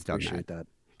think anyone's done Appreciate that.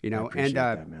 You know, I appreciate and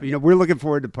that, man. you know, we're looking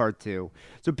forward to part 2.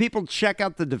 So people check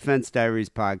out the Defense Diaries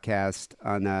podcast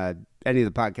on any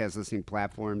of the podcast listening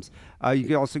platforms. You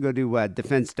can also go to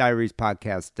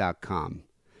defensediariespodcast.com.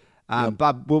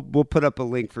 Bob, we'll put up a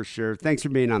link for sure. Thanks for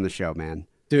being on the show, man.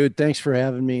 Dude, thanks for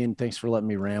having me and thanks for letting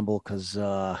me ramble because,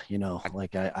 you know,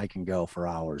 like I can go for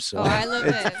hours. So Oh, I love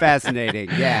It's it. fascinating.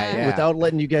 Yeah. without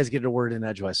letting you guys get a word in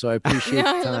edgewise. So I appreciate No,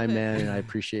 I the love time, it. man. And I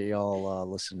appreciate y'all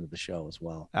listening to the show as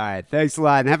well. All right. Thanks a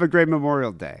lot, and have a great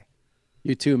Memorial Day.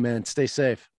 You too, man. Stay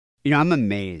safe. You know, I'm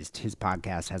amazed his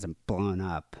podcast hasn't blown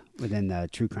up within the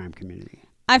true crime community.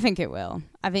 I think it will.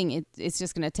 I think it's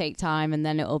just going to take time, and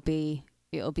then it'll be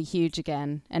huge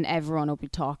again, and everyone will be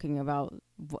talking about,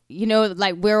 you know,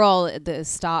 like we're all at the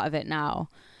start of it now,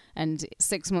 and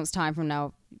 6 months time from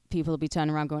now, people will be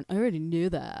turning around going, I already knew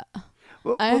that.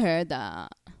 I heard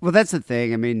that. Well, that's the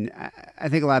thing. I mean, I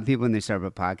think a lot of people, when they start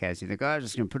up a podcast, you think, oh, I'm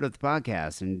just going to put up the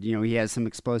podcast. And, you know, he has some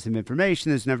explosive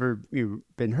information that's never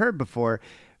been heard before.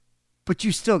 But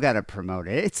you still got to promote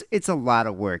it. It's a lot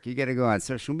of work. You got to go on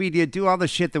social media, do all the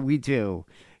shit that we do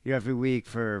every week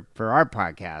for our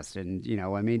podcast. And, you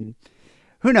know, I mean,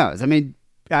 who knows? I mean,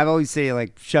 I always say,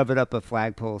 like, shove it up a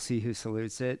flagpole, see who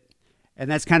salutes it. And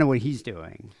that's kind of what he's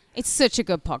doing. It's such a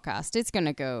good podcast. It's going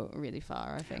to go really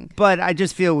far, I think. But I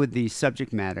just feel with the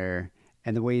subject matter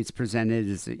and the way it's presented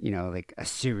is, you know, like a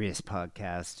serious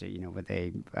podcast, you know, with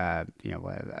a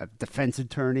defense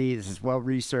attorney. This is well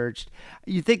researched.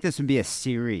 You think this would be a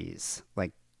series,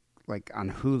 like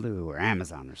on Hulu or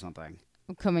Amazon or something?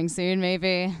 Coming soon,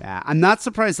 maybe. Yeah, I'm not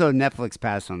surprised though Netflix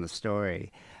passed on the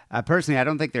story. Personally, I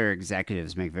don't think their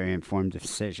executives make very informed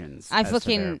decisions as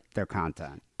to their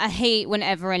content. I hate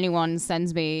whenever anyone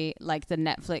sends me like the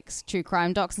Netflix true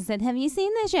crime docs and said, have you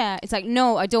seen this yet? It's like,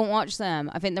 no, I don't watch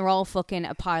them. I think they're all fucking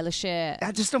a pile of shit.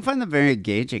 I just don't find them very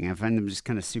engaging. I find them just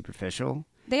kind of superficial.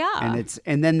 They are.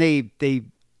 And then they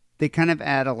kind of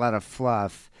add a lot of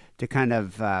fluff to kind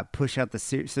of push out the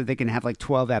series so they can have like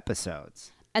 12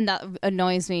 episodes. And that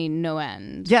annoys me no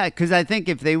end. Yeah, because I think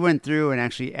if they went through and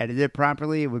actually edited it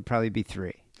properly, it would probably be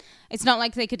 3. It's not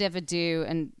like they could ever do,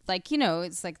 and like, you know,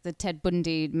 it's like the Ted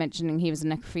Bundy mentioning he was a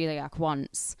necrophiliac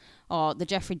once, or the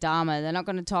Jeffrey Dahmer. They're not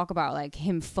going to talk about like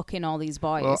him fucking all these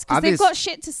boys because they've got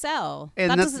shit to sell.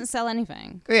 And that doesn't sell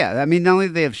anything. Yeah, I mean, not only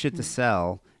do they have shit to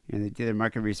sell, you know, they do their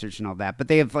market research and all that, but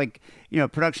they have like, you know,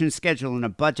 production schedule and a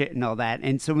budget and all that.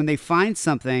 And so when they find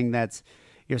something that's,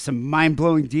 you know, some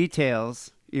mind-blowing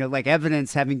details, you know, like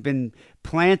evidence having been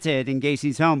planted in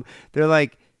Gacy's home, they're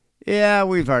like, yeah,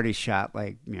 we've already shot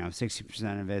like, you know,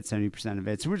 60% of it, 70% of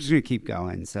it. So we're just going to keep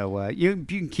going. So you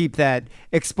can keep that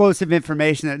explosive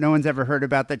information that no one's ever heard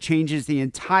about that changes the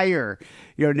entire,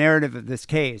 you know, narrative of this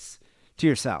case to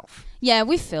yourself. Yeah,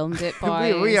 we filmed it,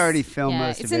 boys. we already filmed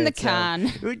most of it. It's in the can.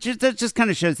 So that just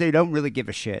kind of shows they don't really give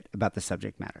a shit about the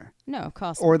subject matter. No, of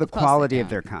course. Or the of course quality they of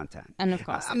their don't. content. And of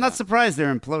course I'm not surprised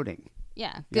they're imploding.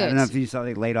 Yeah, Yeah, good. I don't know if you saw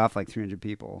they laid off like 300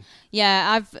 people.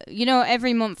 Yeah, you know,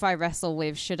 every month I wrestle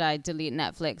with, should I delete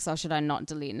Netflix or should I not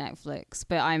delete Netflix?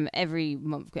 But I'm every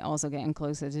month also getting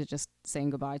closer to just saying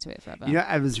goodbye to it forever. You know,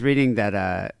 I was reading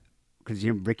that because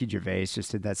you know Ricky Gervais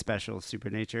just did that special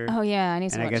Supernature. Oh yeah, I need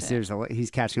to and watch I guess it. he's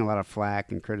catching a lot of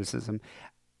flack and criticism.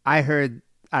 I don't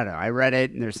know, I read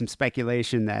it, and there's some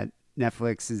speculation that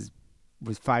Netflix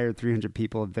was fired 300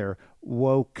 people of their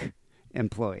woke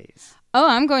employees. Oh,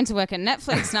 I'm going to work at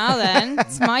Netflix now then.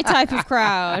 It's my type of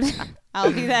crowd.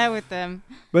 I'll be there with them.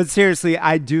 But seriously,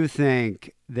 I do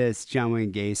think this John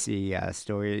Wayne Gacy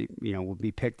story, you know, will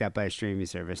be picked up by a streaming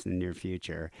service in the near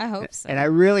future. I hope so. And I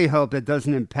really hope it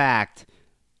doesn't impact,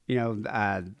 you know,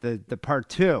 the part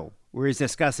 2 where he's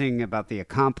discussing about the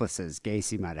accomplices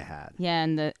Gacy might have had. Yeah,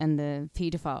 and the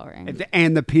pedophile ring.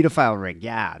 And the pedophile ring.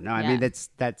 Yeah. No, I mean, that's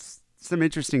some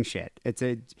interesting shit. It's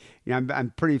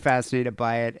I'm pretty fascinated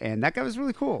by it, and that guy was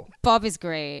really cool. Bob is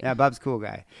great. Yeah, Bob's a cool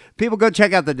guy. People, go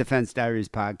check out the Defense Diaries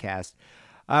podcast.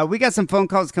 We got some phone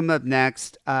calls coming up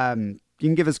next. You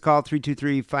can give us a call,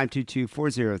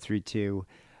 323-522-4032.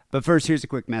 But first, here's a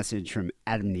quick message from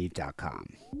AdamandEve.com.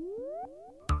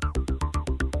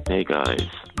 Hey guys,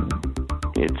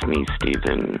 it's me,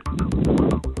 Steven.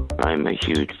 I'm a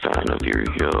huge fan of your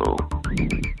show.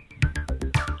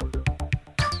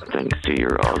 Thanks to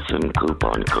your awesome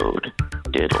coupon code,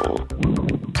 DIDDLE,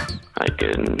 I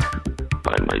can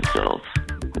buy myself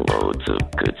loads of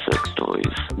good sex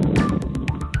toys.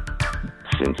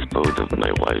 Since both of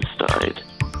my wives died,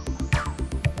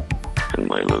 and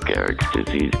my Lou Gehrig's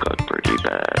disease got pretty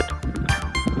bad.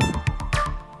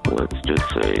 Let's just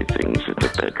say things in the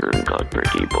bedroom got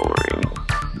pretty boring.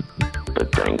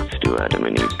 But thanks to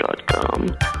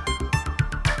AdamandEve.com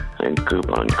and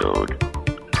coupon code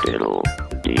DIDDLE,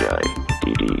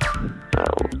 DIDDLE,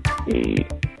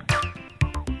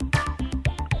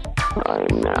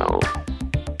 I'm now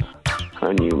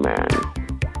a new man.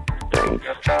 Thanks.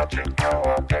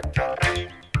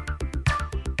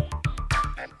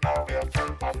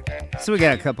 So we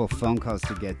got a couple phone calls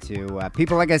to get to.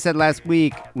 People, like I said last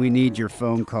week, we need your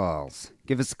phone calls.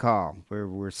 Give us a call.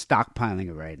 We're stockpiling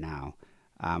it right now.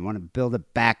 I want to build a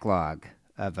backlog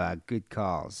of good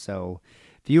calls. So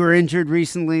if you were injured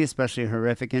recently, especially a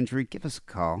horrific injury, give us a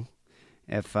call.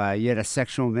 If you had a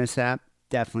sexual mishap,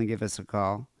 definitely give us a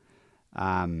call.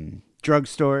 Drug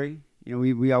story.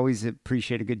 We always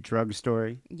appreciate a good drug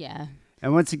story. Yeah.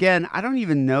 And once again, I don't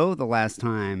even know the last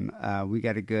time we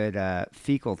got a good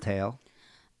fecal tale.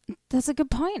 That's a good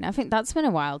point. I think that's been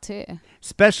a while too.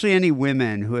 Especially any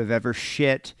women who have ever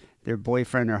shit their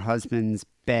boyfriend or husband's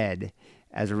bed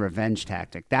as a revenge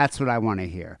tactic. That's what I want to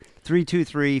hear.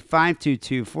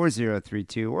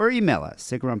 323-522-4032 or email us,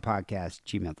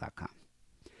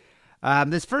 sigrunpodcast@gmail.com.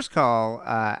 This first call,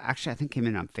 actually, I think came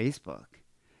in on Facebook.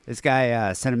 This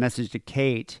guy sent a message to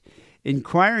Kate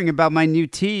inquiring about my new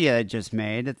tea I just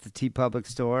made at the Tea Public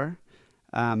store.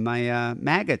 My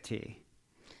MAGA tea.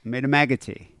 I made a MAGA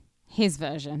tea. His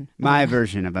version. My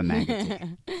version of a MAGA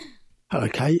tea. Hello,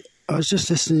 Kate. I was just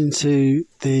listening to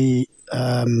the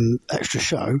extra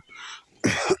show,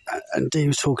 and Dee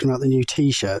was talking about the new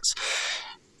T-shirts.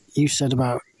 You said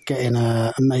about getting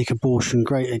a Make Abortion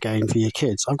Great Again for your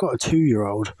kids. I've got a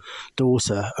 2-year-old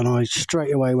daughter, and I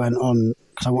straight away went on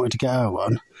because I wanted to get her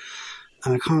one.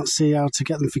 And I can't see how to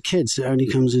get them for kids. It only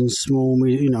comes in small,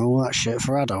 all that shit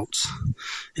for adults.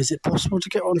 Is it possible to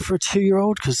get one for a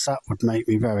 2-year-old? Because that would make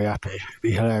me very happy. It'd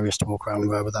be hilarious to walk around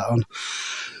with her with that on.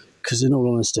 Because in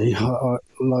all honesty, I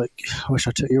wish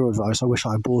I took your advice. I wish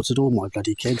I aborted all my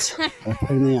bloody kids. They're a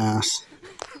pain in the ass.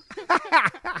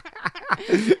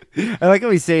 I like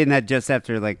how he's saying that just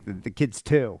after the kids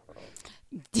too.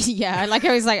 Yeah, like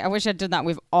I was like, I wish I'd done that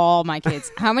with all my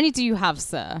kids. How many do you have,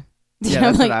 sir? Yeah,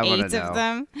 that's what I want 8 to know. of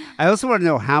them. I also want to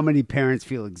know how many parents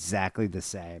feel exactly the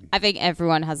same. I think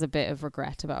everyone has a bit of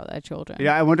regret about their children.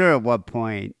 Yeah, I wonder at what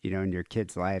point, in your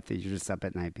kid's life that you're just up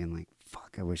at night being like,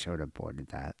 fuck, I wish I would have aborted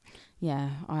that. Yeah,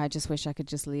 I just wish I could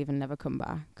just leave and never come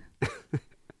back.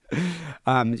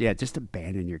 Yeah, just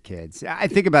abandon your kids. I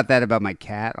think about that about my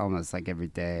cat almost like every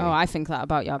day. Oh, I think that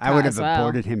about your cat I would have as well.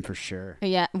 aborted him for sure.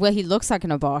 Yeah, well, he looks like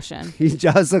an abortion. He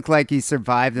does look like he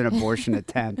survived an abortion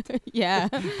attempt. Yeah.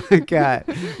 got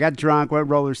drunk, went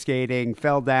roller skating,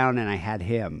 fell down, and I had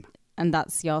him. And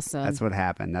that's your son. That's what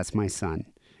happened. That's my son.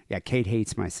 Yeah, Kate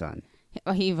hates my son.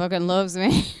 Well, he fucking loves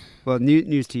me. Well,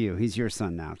 news to you. He's your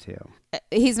son now, too.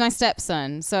 He's my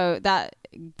stepson, so that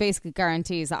basically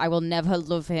guarantees that I will never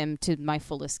love him to my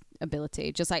fullest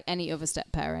ability. Just like any other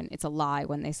step parent, it's a lie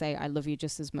when they say, I love you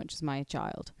just as much as my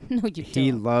child. No, you don't.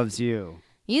 He loves you.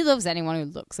 He loves anyone who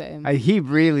looks at him. He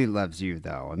really loves you,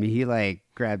 though. I mean, he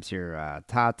grabs your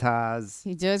tatas.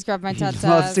 He does grab my tatas. He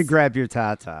loves to grab your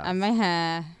tatas. And my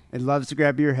hair. He loves to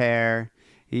grab your hair.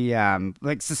 He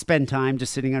likes to spend time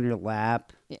just sitting on your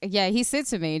lap. Yeah, he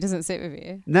sits with me. He doesn't sit with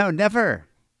you. No, never.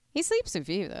 He sleeps with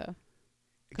you, though.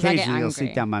 Occasionally he'll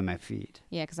sleep down by my feet.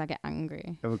 Yeah, because I get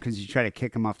angry. Because you try to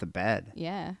kick him off the bed.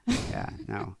 Yeah. Yeah,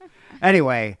 no.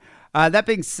 Anyway, that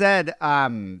being said,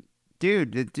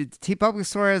 dude, the Tea Public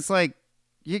store is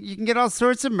you can get all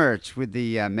sorts of merch with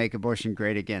the Make Abortion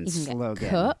Great Again slogan.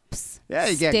 Get cups. Yeah,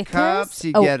 you stickers, get cups.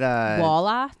 You get wall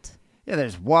art. Yeah,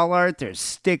 there's wall art. There's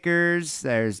stickers.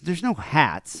 There's no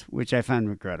hats, which I find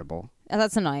regrettable. Oh,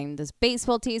 that's annoying. There's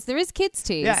baseball tees. There is kids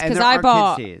tees. Yeah, and because there I are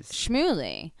bought kids tees.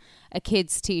 Shmuley a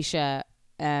kids t-shirt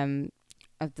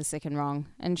of the Sick and Wrong,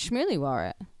 and Shmuley wore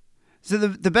it. So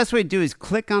the best way to do is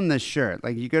click on the shirt.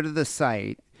 Like you go to the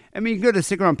site. I mean, you can go to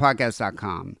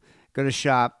sickandwrongpodcast.com. Go to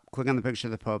shop, click on the picture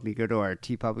of the Pope. You go to our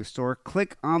T Public store,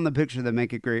 click on the picture of the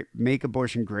Make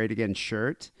Abortion Great Again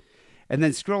shirt, and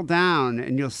then scroll down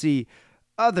and you'll see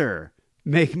other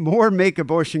Make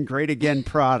Abortion Great Again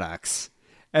products.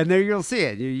 And there you'll see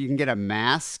it. You can get a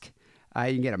mask, you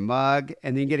can get a mug,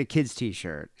 and then you get a kid's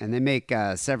t-shirt. And they make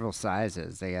several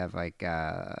sizes. They have like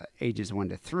ages 1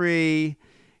 to 3.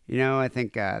 You know, I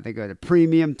think they go to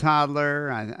premium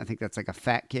toddler. I think that's like a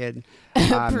fat kid.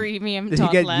 Premium You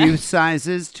toddler. get youth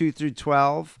sizes 2 through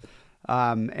 12.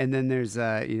 And then there's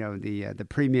the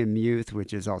premium youth,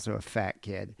 which is also a fat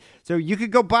kid. So you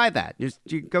could go buy that.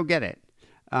 You go get it.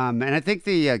 And I think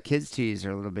the kids tees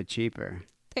are a little bit cheaper.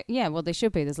 Yeah, well, they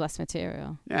should be. There's less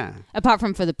material. Yeah. Apart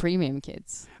from for the premium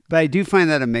kids. But I do find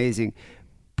that amazing.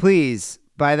 Please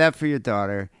buy that for your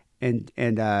daughter and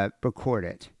record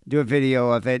it. Do a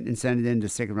video of it and send it in to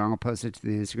Sick and Wrong. I'll post it to the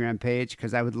Instagram page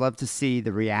because I would love to see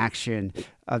the reaction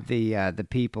of the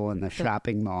people in the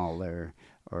shopping mall or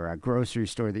a grocery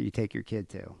store that you take your kid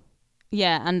to.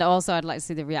 Yeah, and also I'd like to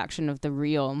see the reaction of the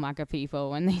real MAGA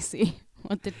people when they see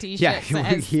what the T-shirt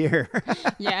says. Here.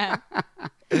 Yeah.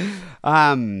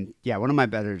 One of my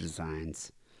better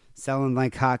designs. Selling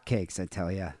like hotcakes, I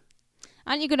tell you.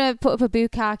 Aren't you going to put up a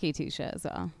Bukkake T-shirt as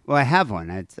well? Well, I have one.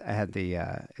 I had the,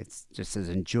 it just says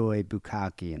Enjoy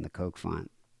Bukkake in the Coke font.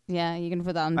 Yeah, you're going to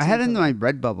put that on I had it in my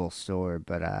Redbubble store,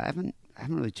 but I haven't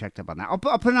really checked up on that. I'll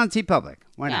put it on TeePublic.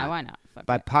 Why not? Yeah, why not? Fuck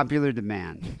By it. popular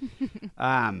demand.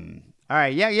 All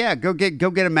right, yeah. Go get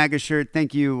a MAGA shirt.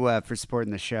 Thank you for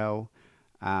supporting the show.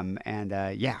 I want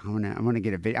to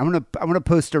get a video. I want to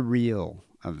post a reel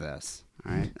of this.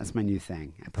 All right, that's my new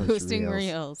thing. I post Posting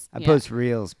reels. I post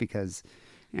reels because,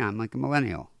 I'm like a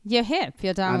millennial. You're hip.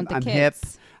 You're down with the I'm kids. hip.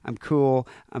 I'm cool.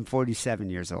 I'm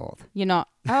 47 years old. You're not.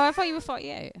 Oh, I thought you were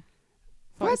 48.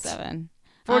 47.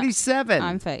 47.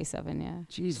 I'm 37. Yeah.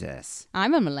 Jesus.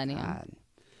 I'm a millennial. God.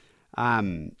 But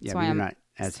why you're I'm- not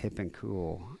as hip and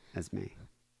cool as me.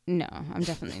 No, I'm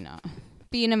definitely not.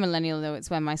 Being a millennial, though, it's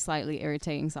where my slightly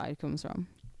irritating side comes from.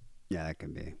 Yeah, that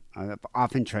can be. I've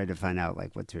often tried to find out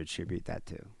like what to attribute that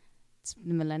to. It's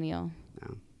the millennial.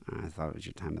 No, I thought it was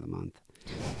your time of the month.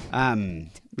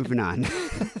 Moving on.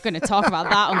 We're going to talk about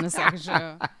that on the second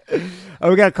show. Oh,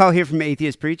 we got a call here from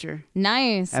Atheist Preacher.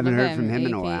 Nice. Haven't Love heard from him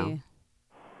in a AP. while.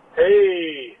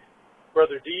 Hey,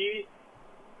 Brother D,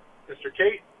 Mr.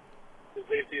 Kate, this is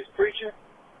Atheist Preacher.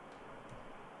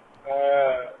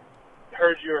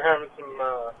 Heard you were having some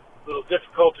little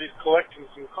difficulties collecting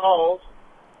some calls.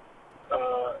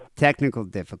 Technical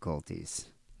difficulties.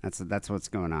 That's what's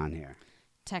going on here.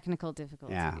 Technical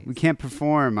difficulties. Yeah, we can't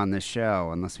perform on this show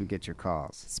unless we get your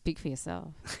calls. Speak for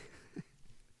yourself.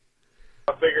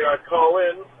 I figured I'd call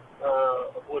in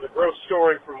with a gross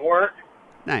story from work.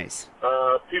 Nice.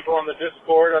 People on the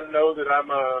Discord know that I'm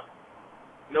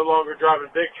no longer driving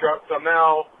big trucks. I'm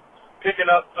now picking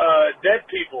up dead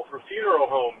people for funeral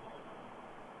homes.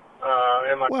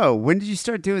 Whoa, when did you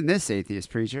start doing this, Atheist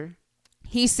Preacher?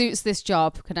 He suits this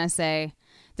job, can I say?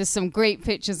 There's some great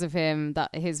pictures of him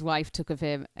that his wife took of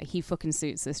him. He fucking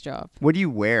suits this job. What do you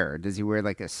wear? Does he wear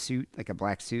like a suit, like a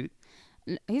black suit?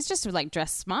 He's just like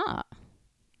dressed smart.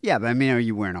 Yeah, but I mean, are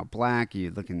you wearing all black? Are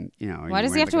you looking, Why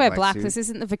does he have to wear black? This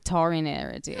isn't the Victorian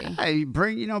era, D. Hey,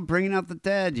 bringing out the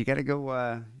dead. You got to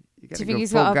go. You got Do to you think go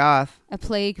he's full got goth. a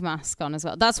plague mask on as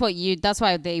well? That's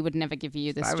why they would never give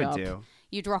you this I would job. do.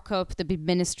 You'd rock up, there'd be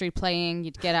ministry playing,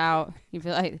 you'd get out, you'd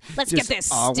be like, let's Just get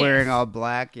this all stiff. wearing all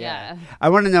black. Yeah. Yeah. I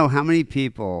want to know how many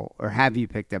people, or have you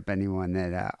picked up anyone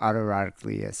that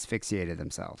autoerotically asphyxiated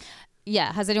themselves?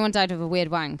 Yeah, has anyone died of a weird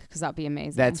wank? Because that'd be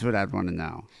amazing. That's what I'd want to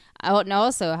know. I want to know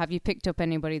also, have you picked up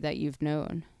anybody that you've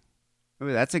known?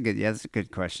 Ooh, that's a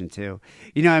good question too.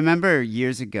 I remember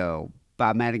years ago,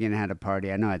 Bob Madigan had a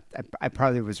party. I know I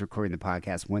probably was recording the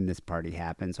podcast when this party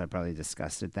happened, so I probably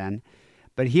discussed it then.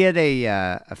 But he had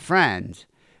a friend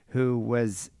who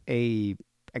was I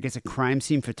guess a crime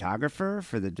scene photographer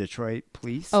for the Detroit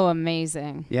police. Oh,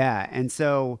 amazing. Yeah, and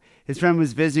so his friend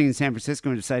was visiting in San Francisco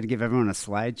and decided to give everyone a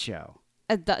slideshow.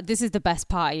 This is the best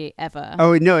party ever.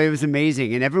 Oh, no, it was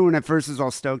amazing. And everyone at first was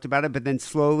all stoked about it, but then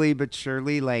slowly but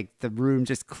surely, like, the room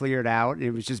just cleared out. And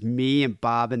it was just me and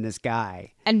Bob and this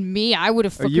guy. And me, I would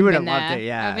have fucking you would been have there. loved it,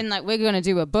 yeah. I've been like, we're going to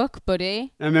do a book,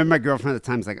 buddy. I remember my girlfriend at the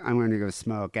time was like, I'm going to go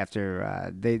smoke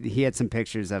after he had some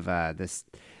pictures of this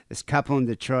couple in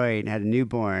Detroit had a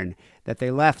newborn that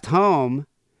they left home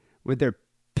with their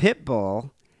pit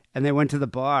bull and they went to the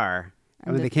bar.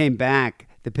 And when they came back,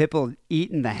 the pit bull had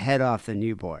eaten the head off the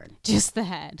newborn. Just the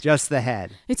head. Just the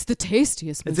head. It's the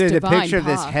tastiest, most It's a divine picture of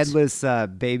this part. headless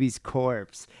baby's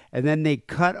corpse. And then they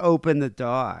cut open the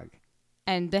dog.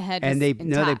 And the head And was they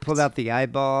intact. pulled out the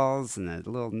eyeballs and the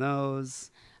little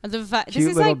nose. And this cute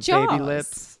is little like Jaws. baby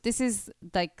lips. This is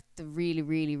like the really,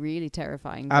 really, really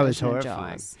terrifying I was version of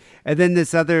horrifying. Jaws. And then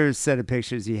this other set of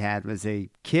pictures he had was a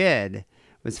kid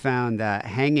was found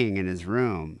hanging in his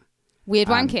room. Weird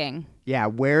wanking. Yeah,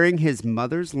 wearing his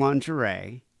mother's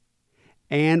lingerie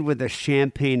and with a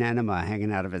champagne enema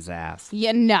hanging out of his ass.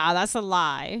 Yeah, nah, that's a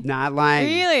lie. Not lying.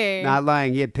 Really? Not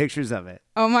lying. He had pictures of it.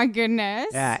 Oh my goodness.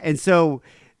 Yeah, and so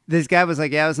this guy was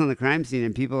like, yeah, I was on the crime scene,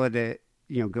 and people had to,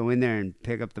 go in there and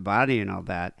pick up the body and all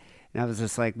that. And I was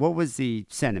just like, what was the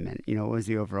sentiment? What was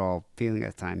the overall feeling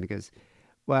at the time? Because,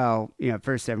 well, at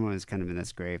first everyone was kind of in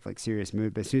this grave, like serious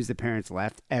mood, but as soon as the parents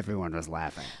left, everyone was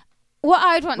laughing. What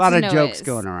I'd want to know A lot of jokes is,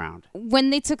 going around.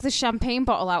 when they took the champagne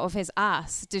bottle out of his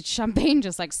ass, did champagne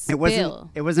just like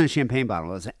spill? It wasn't a champagne bottle.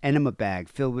 It was an enema bag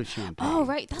filled with champagne. Oh,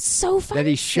 right. That's so fancy. That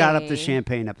he shot up the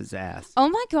champagne up his ass. Oh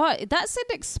my God. That's an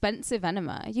expensive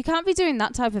enema. You can't be doing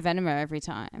that type of enema every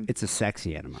time. It's a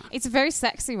sexy enema. It's a very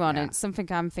sexy one. Yeah. It's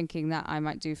something I'm thinking that I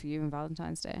might do for you on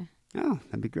Valentine's Day. Oh,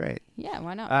 that'd be great. Yeah,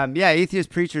 why not? Yeah,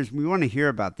 atheist preachers, we want to hear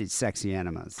about these sexy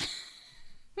enemas.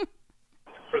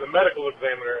 For the medical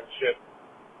examiner and shit.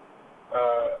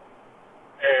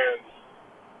 And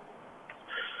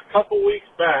a couple weeks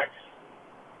back,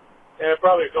 and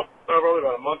probably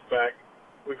about a month back,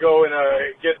 we go and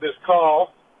get this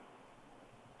call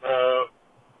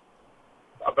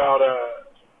about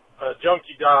a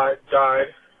junkie died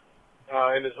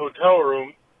in his hotel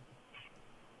room.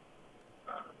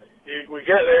 We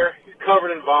get there, he's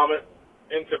covered in vomit,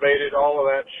 intubated, all of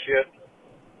that shit.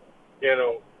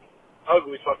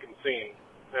 Ugly fucking scene.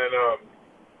 And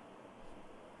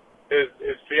his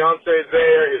fiance's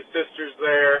there, his sister's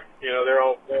there. They're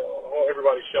all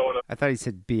everybody's showing up. I thought he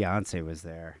said Beyonce was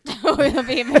there. Oh, that'd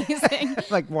be amazing.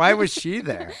 Like, why was she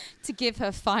there? To give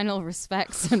her final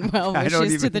respects and well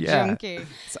wishes to the junkie.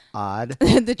 It's odd.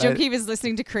 The junkie was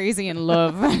listening to Crazy in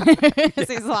Love.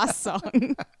 It's his last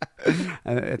song.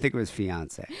 I think it was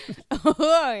Fiance.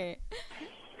 Oy.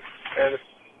 And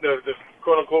the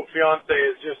quote-unquote fiance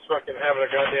is just fucking having a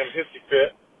goddamn hissy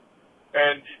fit.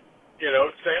 And,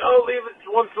 saying,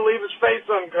 wants to leave his face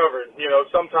uncovered.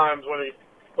 Sometimes when you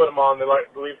put them on, they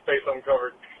like to leave his face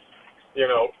uncovered.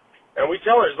 And we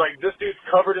tell her, it's like, this dude's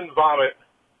covered in vomit,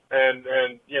 and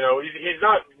he's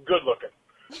not good looking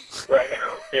right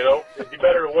now. It'd be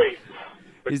better to wait.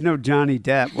 He's no Johnny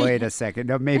Depp. Wait a second.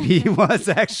 No, maybe he was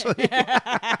actually.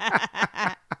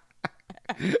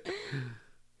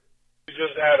 She's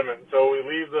just adamant. So we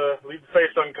leave the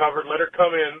face uncovered, let her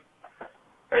come in,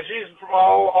 and she's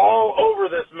all over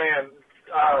this man.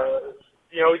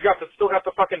 He's still got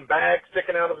the fucking bag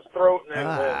sticking out of his throat,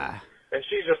 and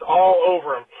she's just all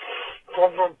over him,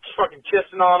 fucking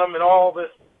kissing on him and all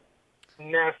this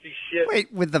nasty shit.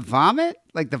 Wait, with the vomit?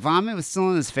 Like the vomit was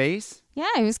still in his face? Yeah,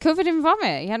 he was covered in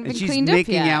vomit. He hadn't been cleaned up yet. And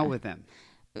she's making out with him.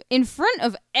 In front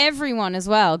of everyone as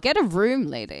well. Get a room,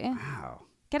 lady. Wow.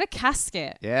 Get a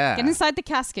casket. Yeah. Get inside the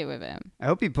casket with him. I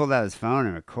hope he pulled out his phone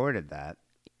and recorded that.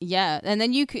 Yeah, and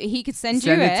then he could send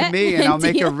you it. Send it to me and I'll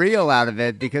make a reel out of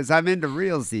it because I'm into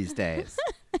reels these days.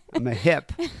 I'm a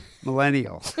hip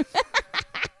millennial.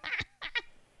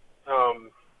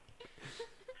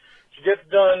 She gets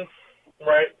done,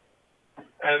 right?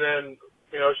 And then,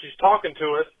 she's talking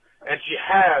to us and she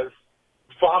has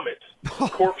vomit,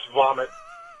 corpse vomit,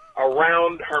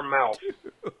 around her mouth.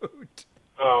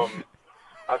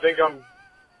 I think I'm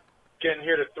getting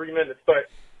here to 3 minutes, but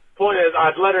point is,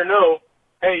 I'd let her know,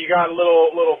 hey, you got a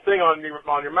little thing on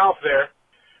your mouth there,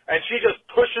 and she just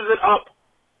pushes it up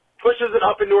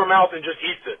into her mouth and just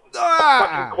eats it.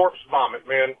 Fucking corpse vomit,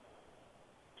 man.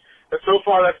 And so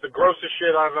far, that's the grossest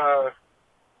shit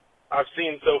I've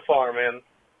seen so far, man.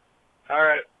 All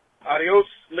right. Adios,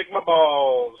 lick my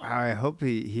balls. Wow, I hope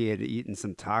he had eaten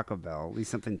some Taco Bell, at least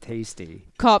something tasty.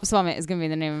 Corpse Vomit is going to be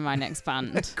the name of my next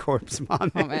band. Corpse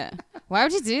Vomit. Why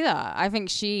would you do that? I think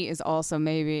she is also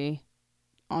maybe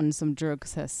on some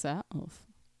drugs herself.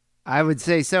 I would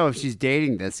say so if she's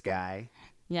dating this guy.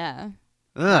 Yeah.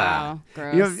 Ugh. Wow,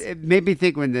 gross. It made me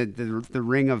think when the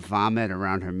ring of vomit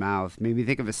around her mouth made me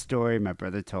think of a story my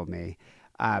brother told me.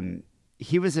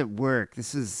 He was at work.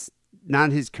 This is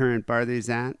not his current bar that he's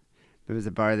at. It was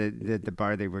a bar the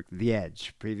bar they worked, The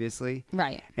Edge, previously.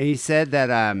 Right. And he said that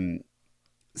one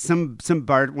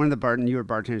of the newer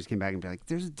bartenders came back and be like,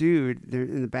 "There's a dude there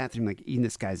in the bathroom like eating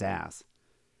this guy's ass,"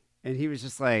 and he was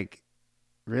just like,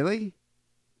 "Really?"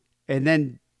 And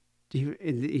then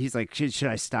he's like, "Should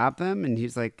I stop them?" And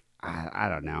he's like, "I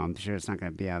don't know. I'm sure it's not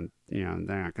going to be on. They're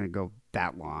not going to go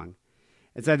that long."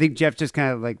 And so I think Jeff just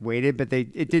kind of like waited, but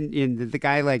it didn't. And the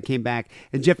guy like came back,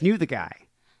 and Jeff knew the guy.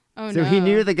 Oh, So no. he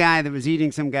knew the guy that was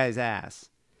eating some guy's ass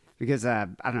because, I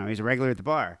don't know, he's a regular at the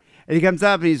bar. And he comes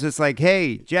up and he's just like,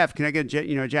 hey, Jeff, can I get,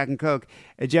 Jack and Coke?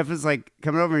 And Jeff is like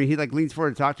coming over and he like leans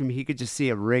forward to talk to him. He could just see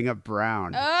a ring of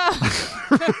brown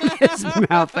Oh. his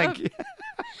mouth. Like,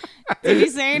 Did he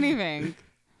say anything?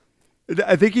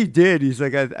 I think he did. He's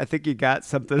like, I think you got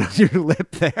something on your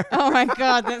lip there. Oh my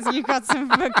God, you got some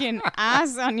fucking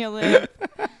ass on your lip.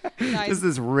 Nice. Just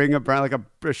this ring of brown, like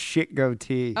a shit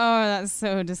goatee. Oh, that's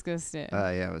so disgusting.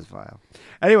 Yeah, it was vile.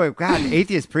 Anyway, God,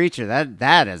 atheist preacher.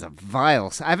 That is a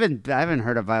vile. I haven't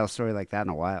heard a vile story like that in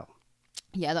a while.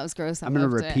 Yeah, that was gross. I'm gonna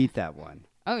repeat that one.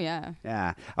 Oh yeah.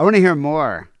 Yeah, I want to hear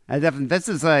more. I definitely. This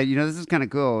is this is kind of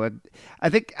cool. I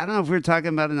think I don't know if we were talking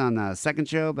about it on the second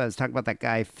show, but I was talking about that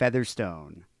guy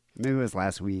Featherstone. Maybe it was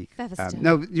last week.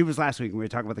 No, it was last week when we were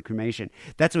talking about the cremation.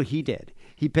 That's what he did.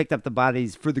 He picked up the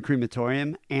bodies for the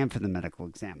crematorium and for the medical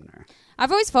examiner.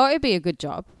 I've always thought it'd be a good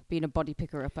job being a body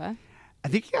picker-upper. I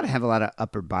think you got to have a lot of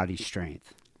upper body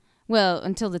strength. Well,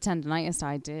 until the tendonitis,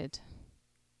 I did.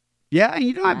 Yeah,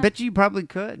 I bet you probably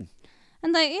could.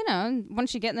 And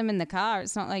once you get them in the car,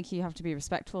 it's not like you have to be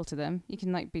respectful to them. You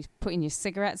can be putting your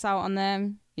cigarettes out on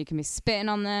them. You can be spitting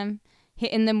on them,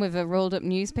 hitting them with a rolled up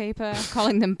newspaper,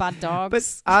 calling them bad dogs.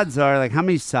 But odds are, how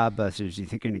many sodbusters do you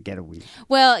think you're going to get a week?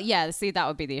 Well, yeah, see, that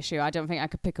would be the issue. I don't think I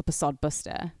could pick up a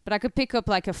sodbuster. But I could pick up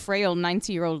a frail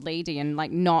 90-year-old lady and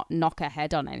not knock her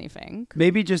head on anything.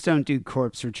 Maybe just don't do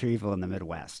corpse retrieval in the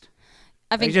Midwest.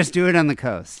 I think just do it on the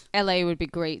coast. LA would be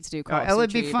great to do corpse LA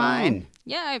would retrieval. be fine.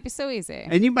 Yeah, it'd be so easy.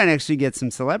 And you might actually get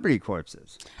some celebrity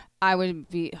corpses. I would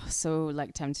be so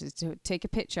tempted to take a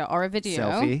picture or a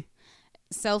video. Selfie.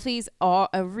 Selfies or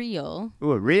a reel.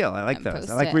 Ooh, a reel. I like those.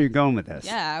 I like where you're going with this.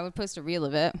 Yeah, I would post a reel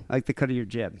of it. I like the cut of your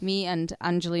jib. Me and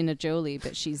Angelina Jolie,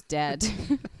 but she's dead.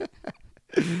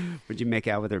 Would you make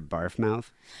out with her barf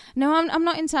mouth? No, I'm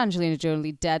not into Angelina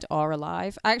Jolie, dead or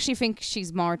alive. I actually think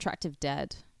she's more attractive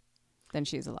dead than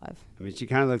she is alive. I mean, she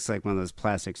kind of looks like one of those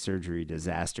plastic surgery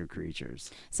disaster creatures.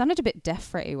 Sounded a bit death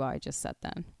threaty what I just said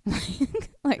then.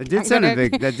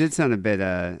 That did sound a bit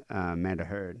Amanda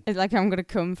Heard. Like I'm gonna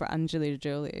come for Angelina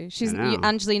Jolie.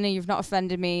 Angelina, you've not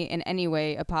offended me in any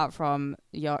way apart from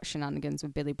your shenanigans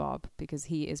with Billy Bob because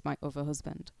he is my other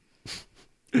husband.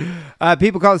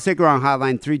 People call the Sick Wrong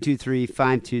hotline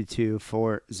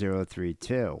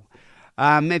 323-522-4032.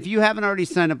 If you haven't already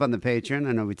signed up on the Patreon,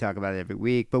 I know we talk about it every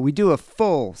week, but we do a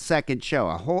full second show,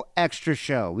 a whole extra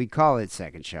show. We call it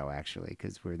second show, actually,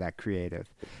 because we're that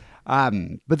creative.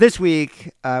 But this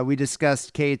week, we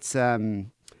discussed Kate's,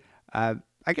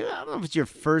 I don't know if it's your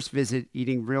first visit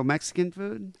eating real Mexican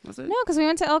food, was it? No, because we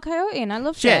went to El Coyote and I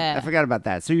loved it. Shit, I forgot about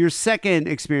that. So your second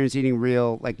experience eating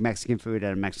real Mexican food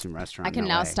at a Mexican restaurant. I can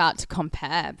now start to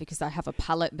compare because I have a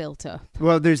palate built up.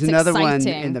 Well, there's another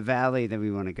exciting. one in the valley that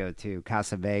we want to go to,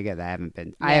 Casa Vega, that I haven't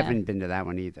been. Yeah. I haven't been to that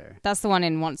one either. That's the one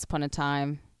in Once Upon a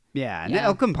Time. Yeah, and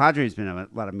El Compadre's been in a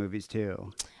lot of movies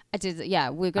too. I did.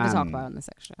 Yeah, we're going to talk about it in this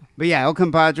extra. But yeah, El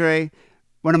Compadre,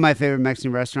 one of my favorite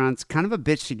Mexican restaurants. Kind of a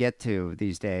bitch to get to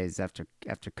these days after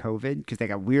COVID because they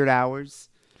got weird hours,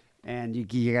 and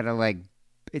you gotta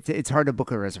it's hard to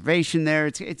book a reservation there.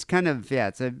 It's kind of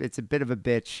it's a bit of a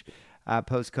bitch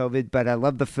post COVID, but I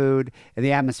love the food and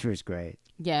the atmosphere is great.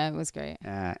 Yeah, it was great.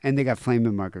 And they got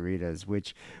flaming margaritas,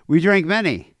 which we drank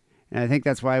many, and I think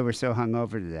that's why we're so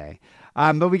hungover today.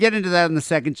 But we get into that in the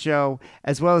second show,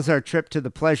 as well as our trip to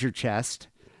the pleasure chest.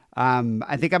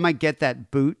 I think I might get that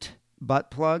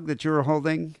butt plug that you were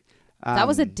holding. That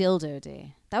was a dildo,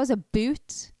 D. That was a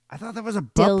boot. I thought that was a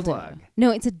butt dildo. plug.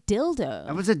 No, it's a dildo.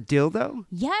 That was a dildo?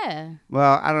 Yeah.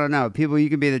 Well, I don't know. People, you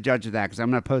can be the judge of that because I'm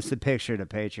going to post the picture to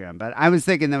Patreon. But I was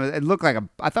thinking it looked like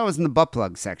I thought it was in the butt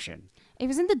plug section. It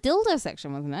was in the dildo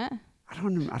section, wasn't it?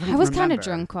 I was kind of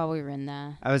drunk while we were in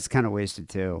there. I was kind of wasted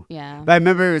too. Yeah. But I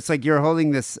remember it's like you're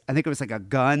holding this, I think it was like a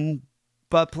gun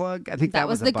butt plug. I think that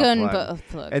was the gun butt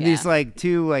plug. And these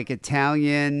two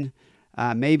Italian,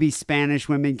 maybe Spanish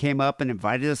women came up and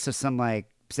invited us to some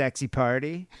sexy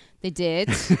party. They did.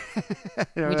 We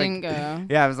didn't go.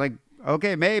 Yeah, I was like,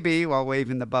 okay, maybe, while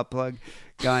waving the butt plug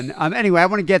gun. Anyway, I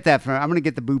want to get that I'm going to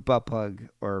get the boot butt plug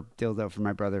or dildo for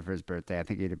my brother for his birthday. I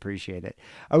think he'd appreciate it.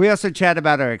 We also chat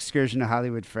about our excursion to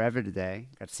Hollywood Forever today.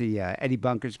 Got to see Eddie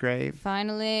Bunker's grave.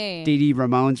 Finally. Dee Dee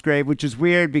Ramone's grave, which is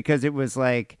weird because it was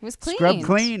scrubbed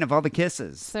clean of all the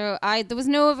kisses. So there was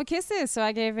no other kisses, so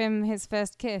I gave him his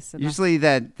first kiss. Usually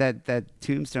that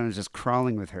tombstone is just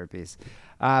crawling with herpes.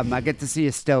 I get to see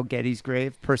Estelle Getty's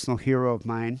grave, personal hero of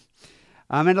mine.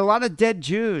 And a lot of dead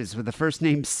Jews with the first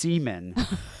name Seaman.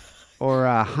 or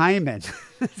Hyman.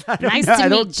 Nice know. to I meet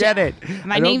don't get ya. it.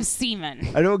 My name's Seaman.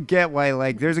 I don't get why,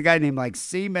 like, there's a guy named, like,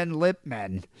 Seaman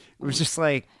Lipman. It was just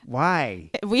like, why?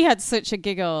 We had such a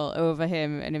giggle over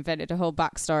him and invented a whole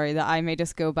backstory that I made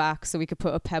us go back so we could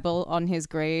put a pebble on his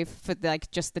grave for,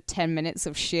 like, just the 10 minutes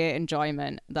of sheer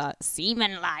enjoyment that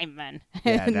Seaman Lyman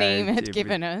name had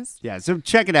given us. Yeah, so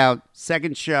check it out.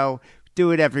 Second show.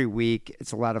 Do it every week.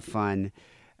 It's a lot of fun.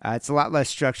 It's a lot less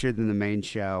structured than the main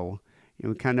show.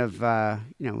 We kind of,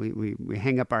 we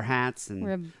hang up our hats and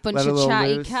we're a bunch of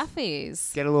chatty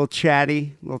cafes. Get a little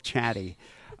chatty,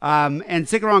 and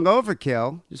Sick and Wrong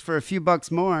Overkill, just for a few bucks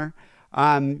more.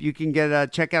 You can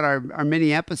check out our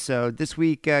mini episode this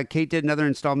week. Kate did another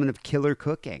installment of Killer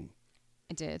Cooking.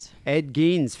 I did. Ed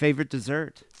Gein's favorite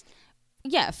dessert.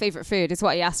 Yeah, favorite food is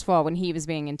what he asked for when he was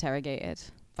being interrogated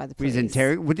by the police.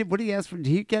 What did he ask for? Did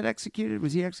he get executed?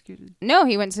 Was he executed? No,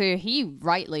 he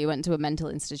rightly went to a mental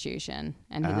institution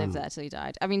and he lived there till he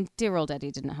died. I mean, dear old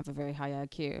Eddie didn't have a very high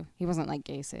IQ. He wasn't like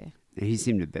Gacy. He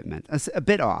seemed a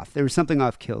bit off. There was something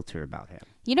off kilter about him.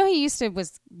 You know, he used to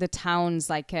was the town's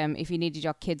like, if you needed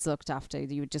your kids looked after,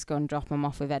 you would just go and drop them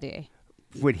off with Eddie.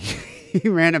 He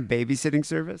ran a babysitting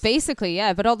service? Basically,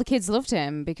 yeah. But all the kids loved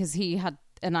him because he had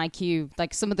an IQ.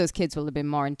 Like, some of those kids will have been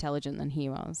more intelligent than he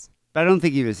was. But I don't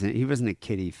think he wasn't a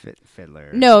kiddie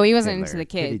fiddler. No, he wasn't into the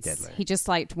kids. He just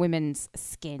liked women's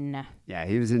skin. Yeah,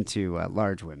 he was into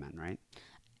large women, right?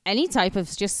 Any type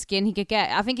of just skin he could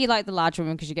get. I think he liked the large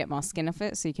women because you get more skin of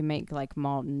it, so you can make like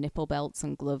more nipple belts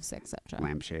and gloves, etc.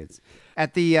 Lampshades.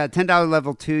 At the $10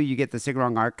 level 2, you get the Sick and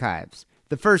Wrong archives.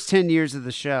 The first 10 years of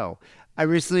the show. I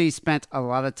recently spent a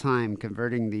lot of time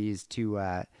converting these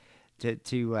to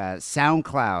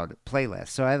SoundCloud playlists.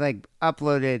 So I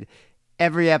uploaded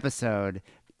every episode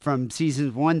from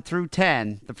seasons 1 through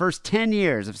 10, the first 10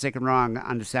 years of Sick and Wrong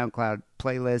onto SoundCloud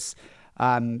playlists.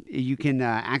 You can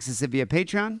access it via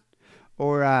Patreon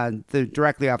or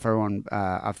directly off our own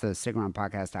off the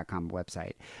sickandwrongpodcast.com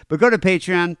website. But go to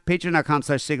Patreon,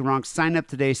 patreon.com/sickandwrong. Sign up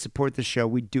today, support the show.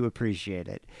 We do appreciate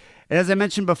it. And as I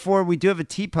mentioned before, we do have a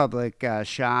TeePublic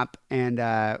shop, and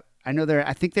I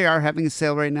think they are having a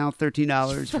sale right now,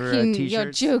 $13 for T-shirts. You're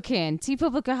joking.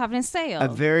 TeePublic are having a sale. A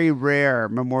very rare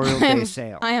Memorial Day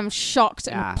sale. I am shocked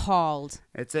and appalled.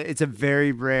 It's a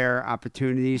very rare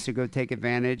opportunity, so go take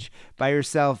advantage. Buy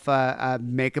yourself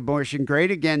Make Abortion Great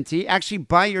Again tee. Actually,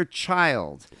 buy your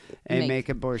child a Make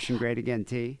Abortion Great Again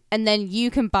tee. And then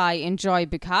you can buy Enjoy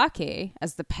Bukkake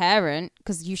as the parent,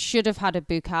 because you should have had a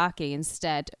bukkake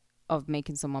instead of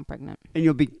making someone pregnant. And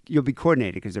you'll be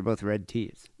coordinated because they're both red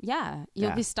tees. Yeah,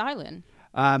 you'll be styling.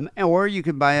 Or you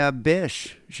could buy a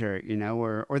Bish shirt,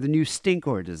 or the new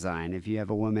Stinkor design if you have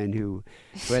a woman who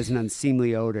has an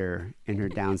unseemly odor in her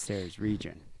downstairs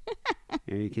region.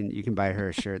 You can buy her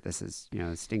a shirt that says,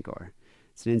 Stinkor.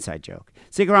 It's an inside joke.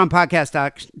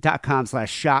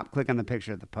 SickandWrongPodcast.com/shop. Click on the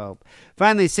picture of the Pope.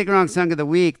 Finally, Sick and Wrong Song of the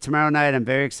Week. Tomorrow night, I'm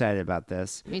very excited about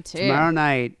this. Me too. Tomorrow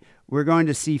night, we're going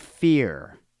to see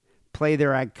Fear play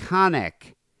their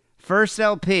iconic first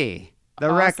LP, the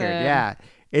record,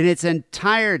 in its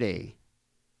entirety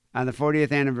on the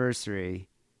 40th anniversary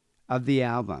of the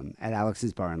album at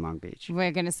Alex's Bar in Long Beach.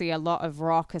 We're going to see a lot of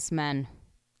raucous men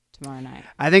tomorrow night.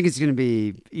 I think it's going to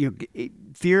be,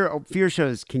 Fear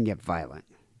shows can get violent.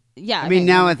 Yeah. I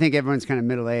think everyone's kind of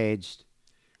middle-aged.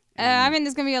 There's going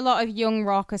to be a lot of young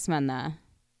raucous men there.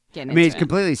 It's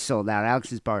completely sold out.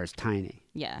 Alex's Bar is tiny.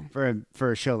 Yeah. For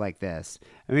a show like this.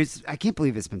 I can't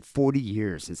believe it's been 40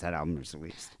 years since that album was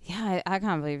released. Yeah, I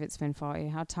can't believe it's been 40.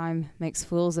 How time makes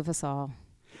fools of us all.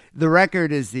 The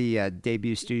record is the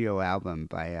debut studio album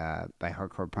by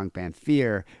hardcore punk band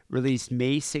Fear, released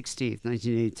May 16th,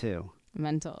 1982.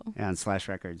 Mental. Yeah, on Slash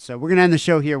Records. So we're going to end the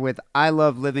show here with I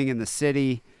Love Living in the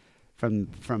City from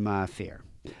Fear.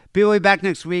 We'll be back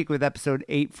next week with episode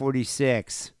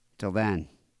 846. Till then,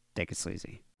 take it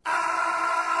sleazy.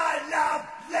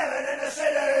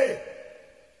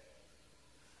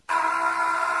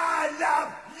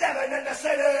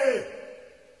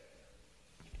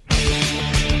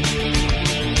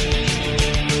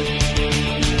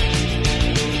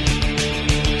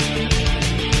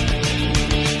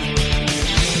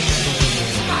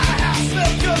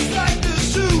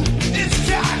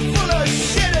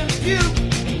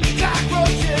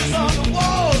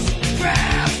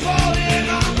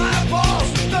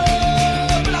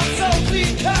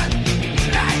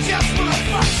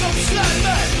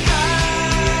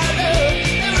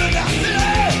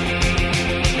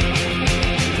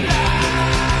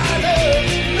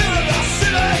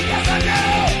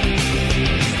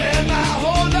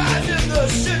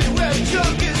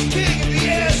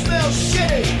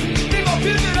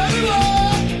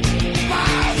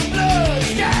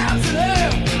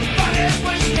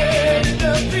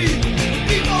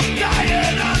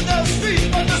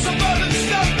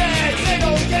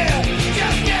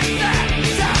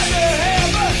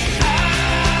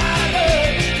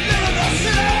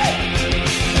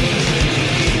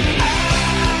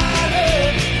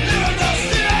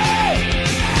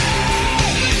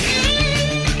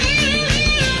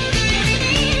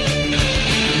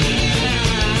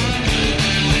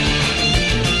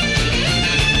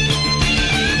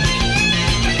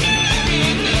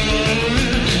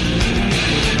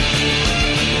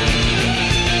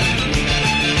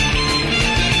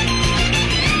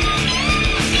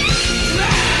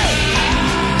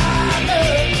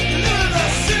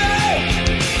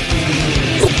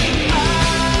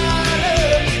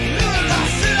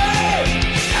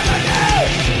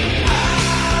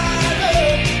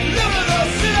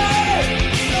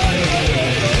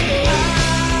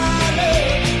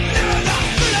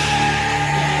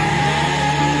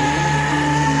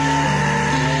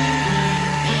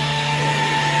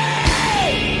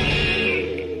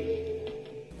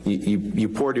 you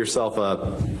poured yourself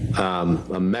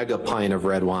a mega pint of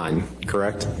red wine,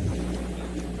 correct?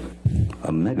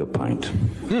 A mega pint?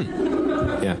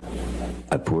 Yeah.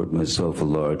 I poured myself a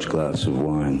large glass of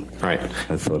wine. Right.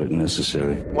 I thought it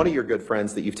necessary. One of your good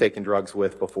friends that you've taken drugs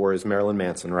with before is Marilyn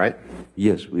Manson, right?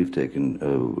 Yes, we've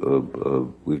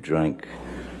we've drank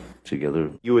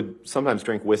together. You would sometimes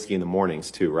drink whiskey in the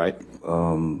mornings too, right?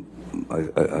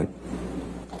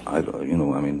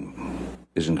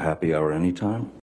 Isn't happy hour any time?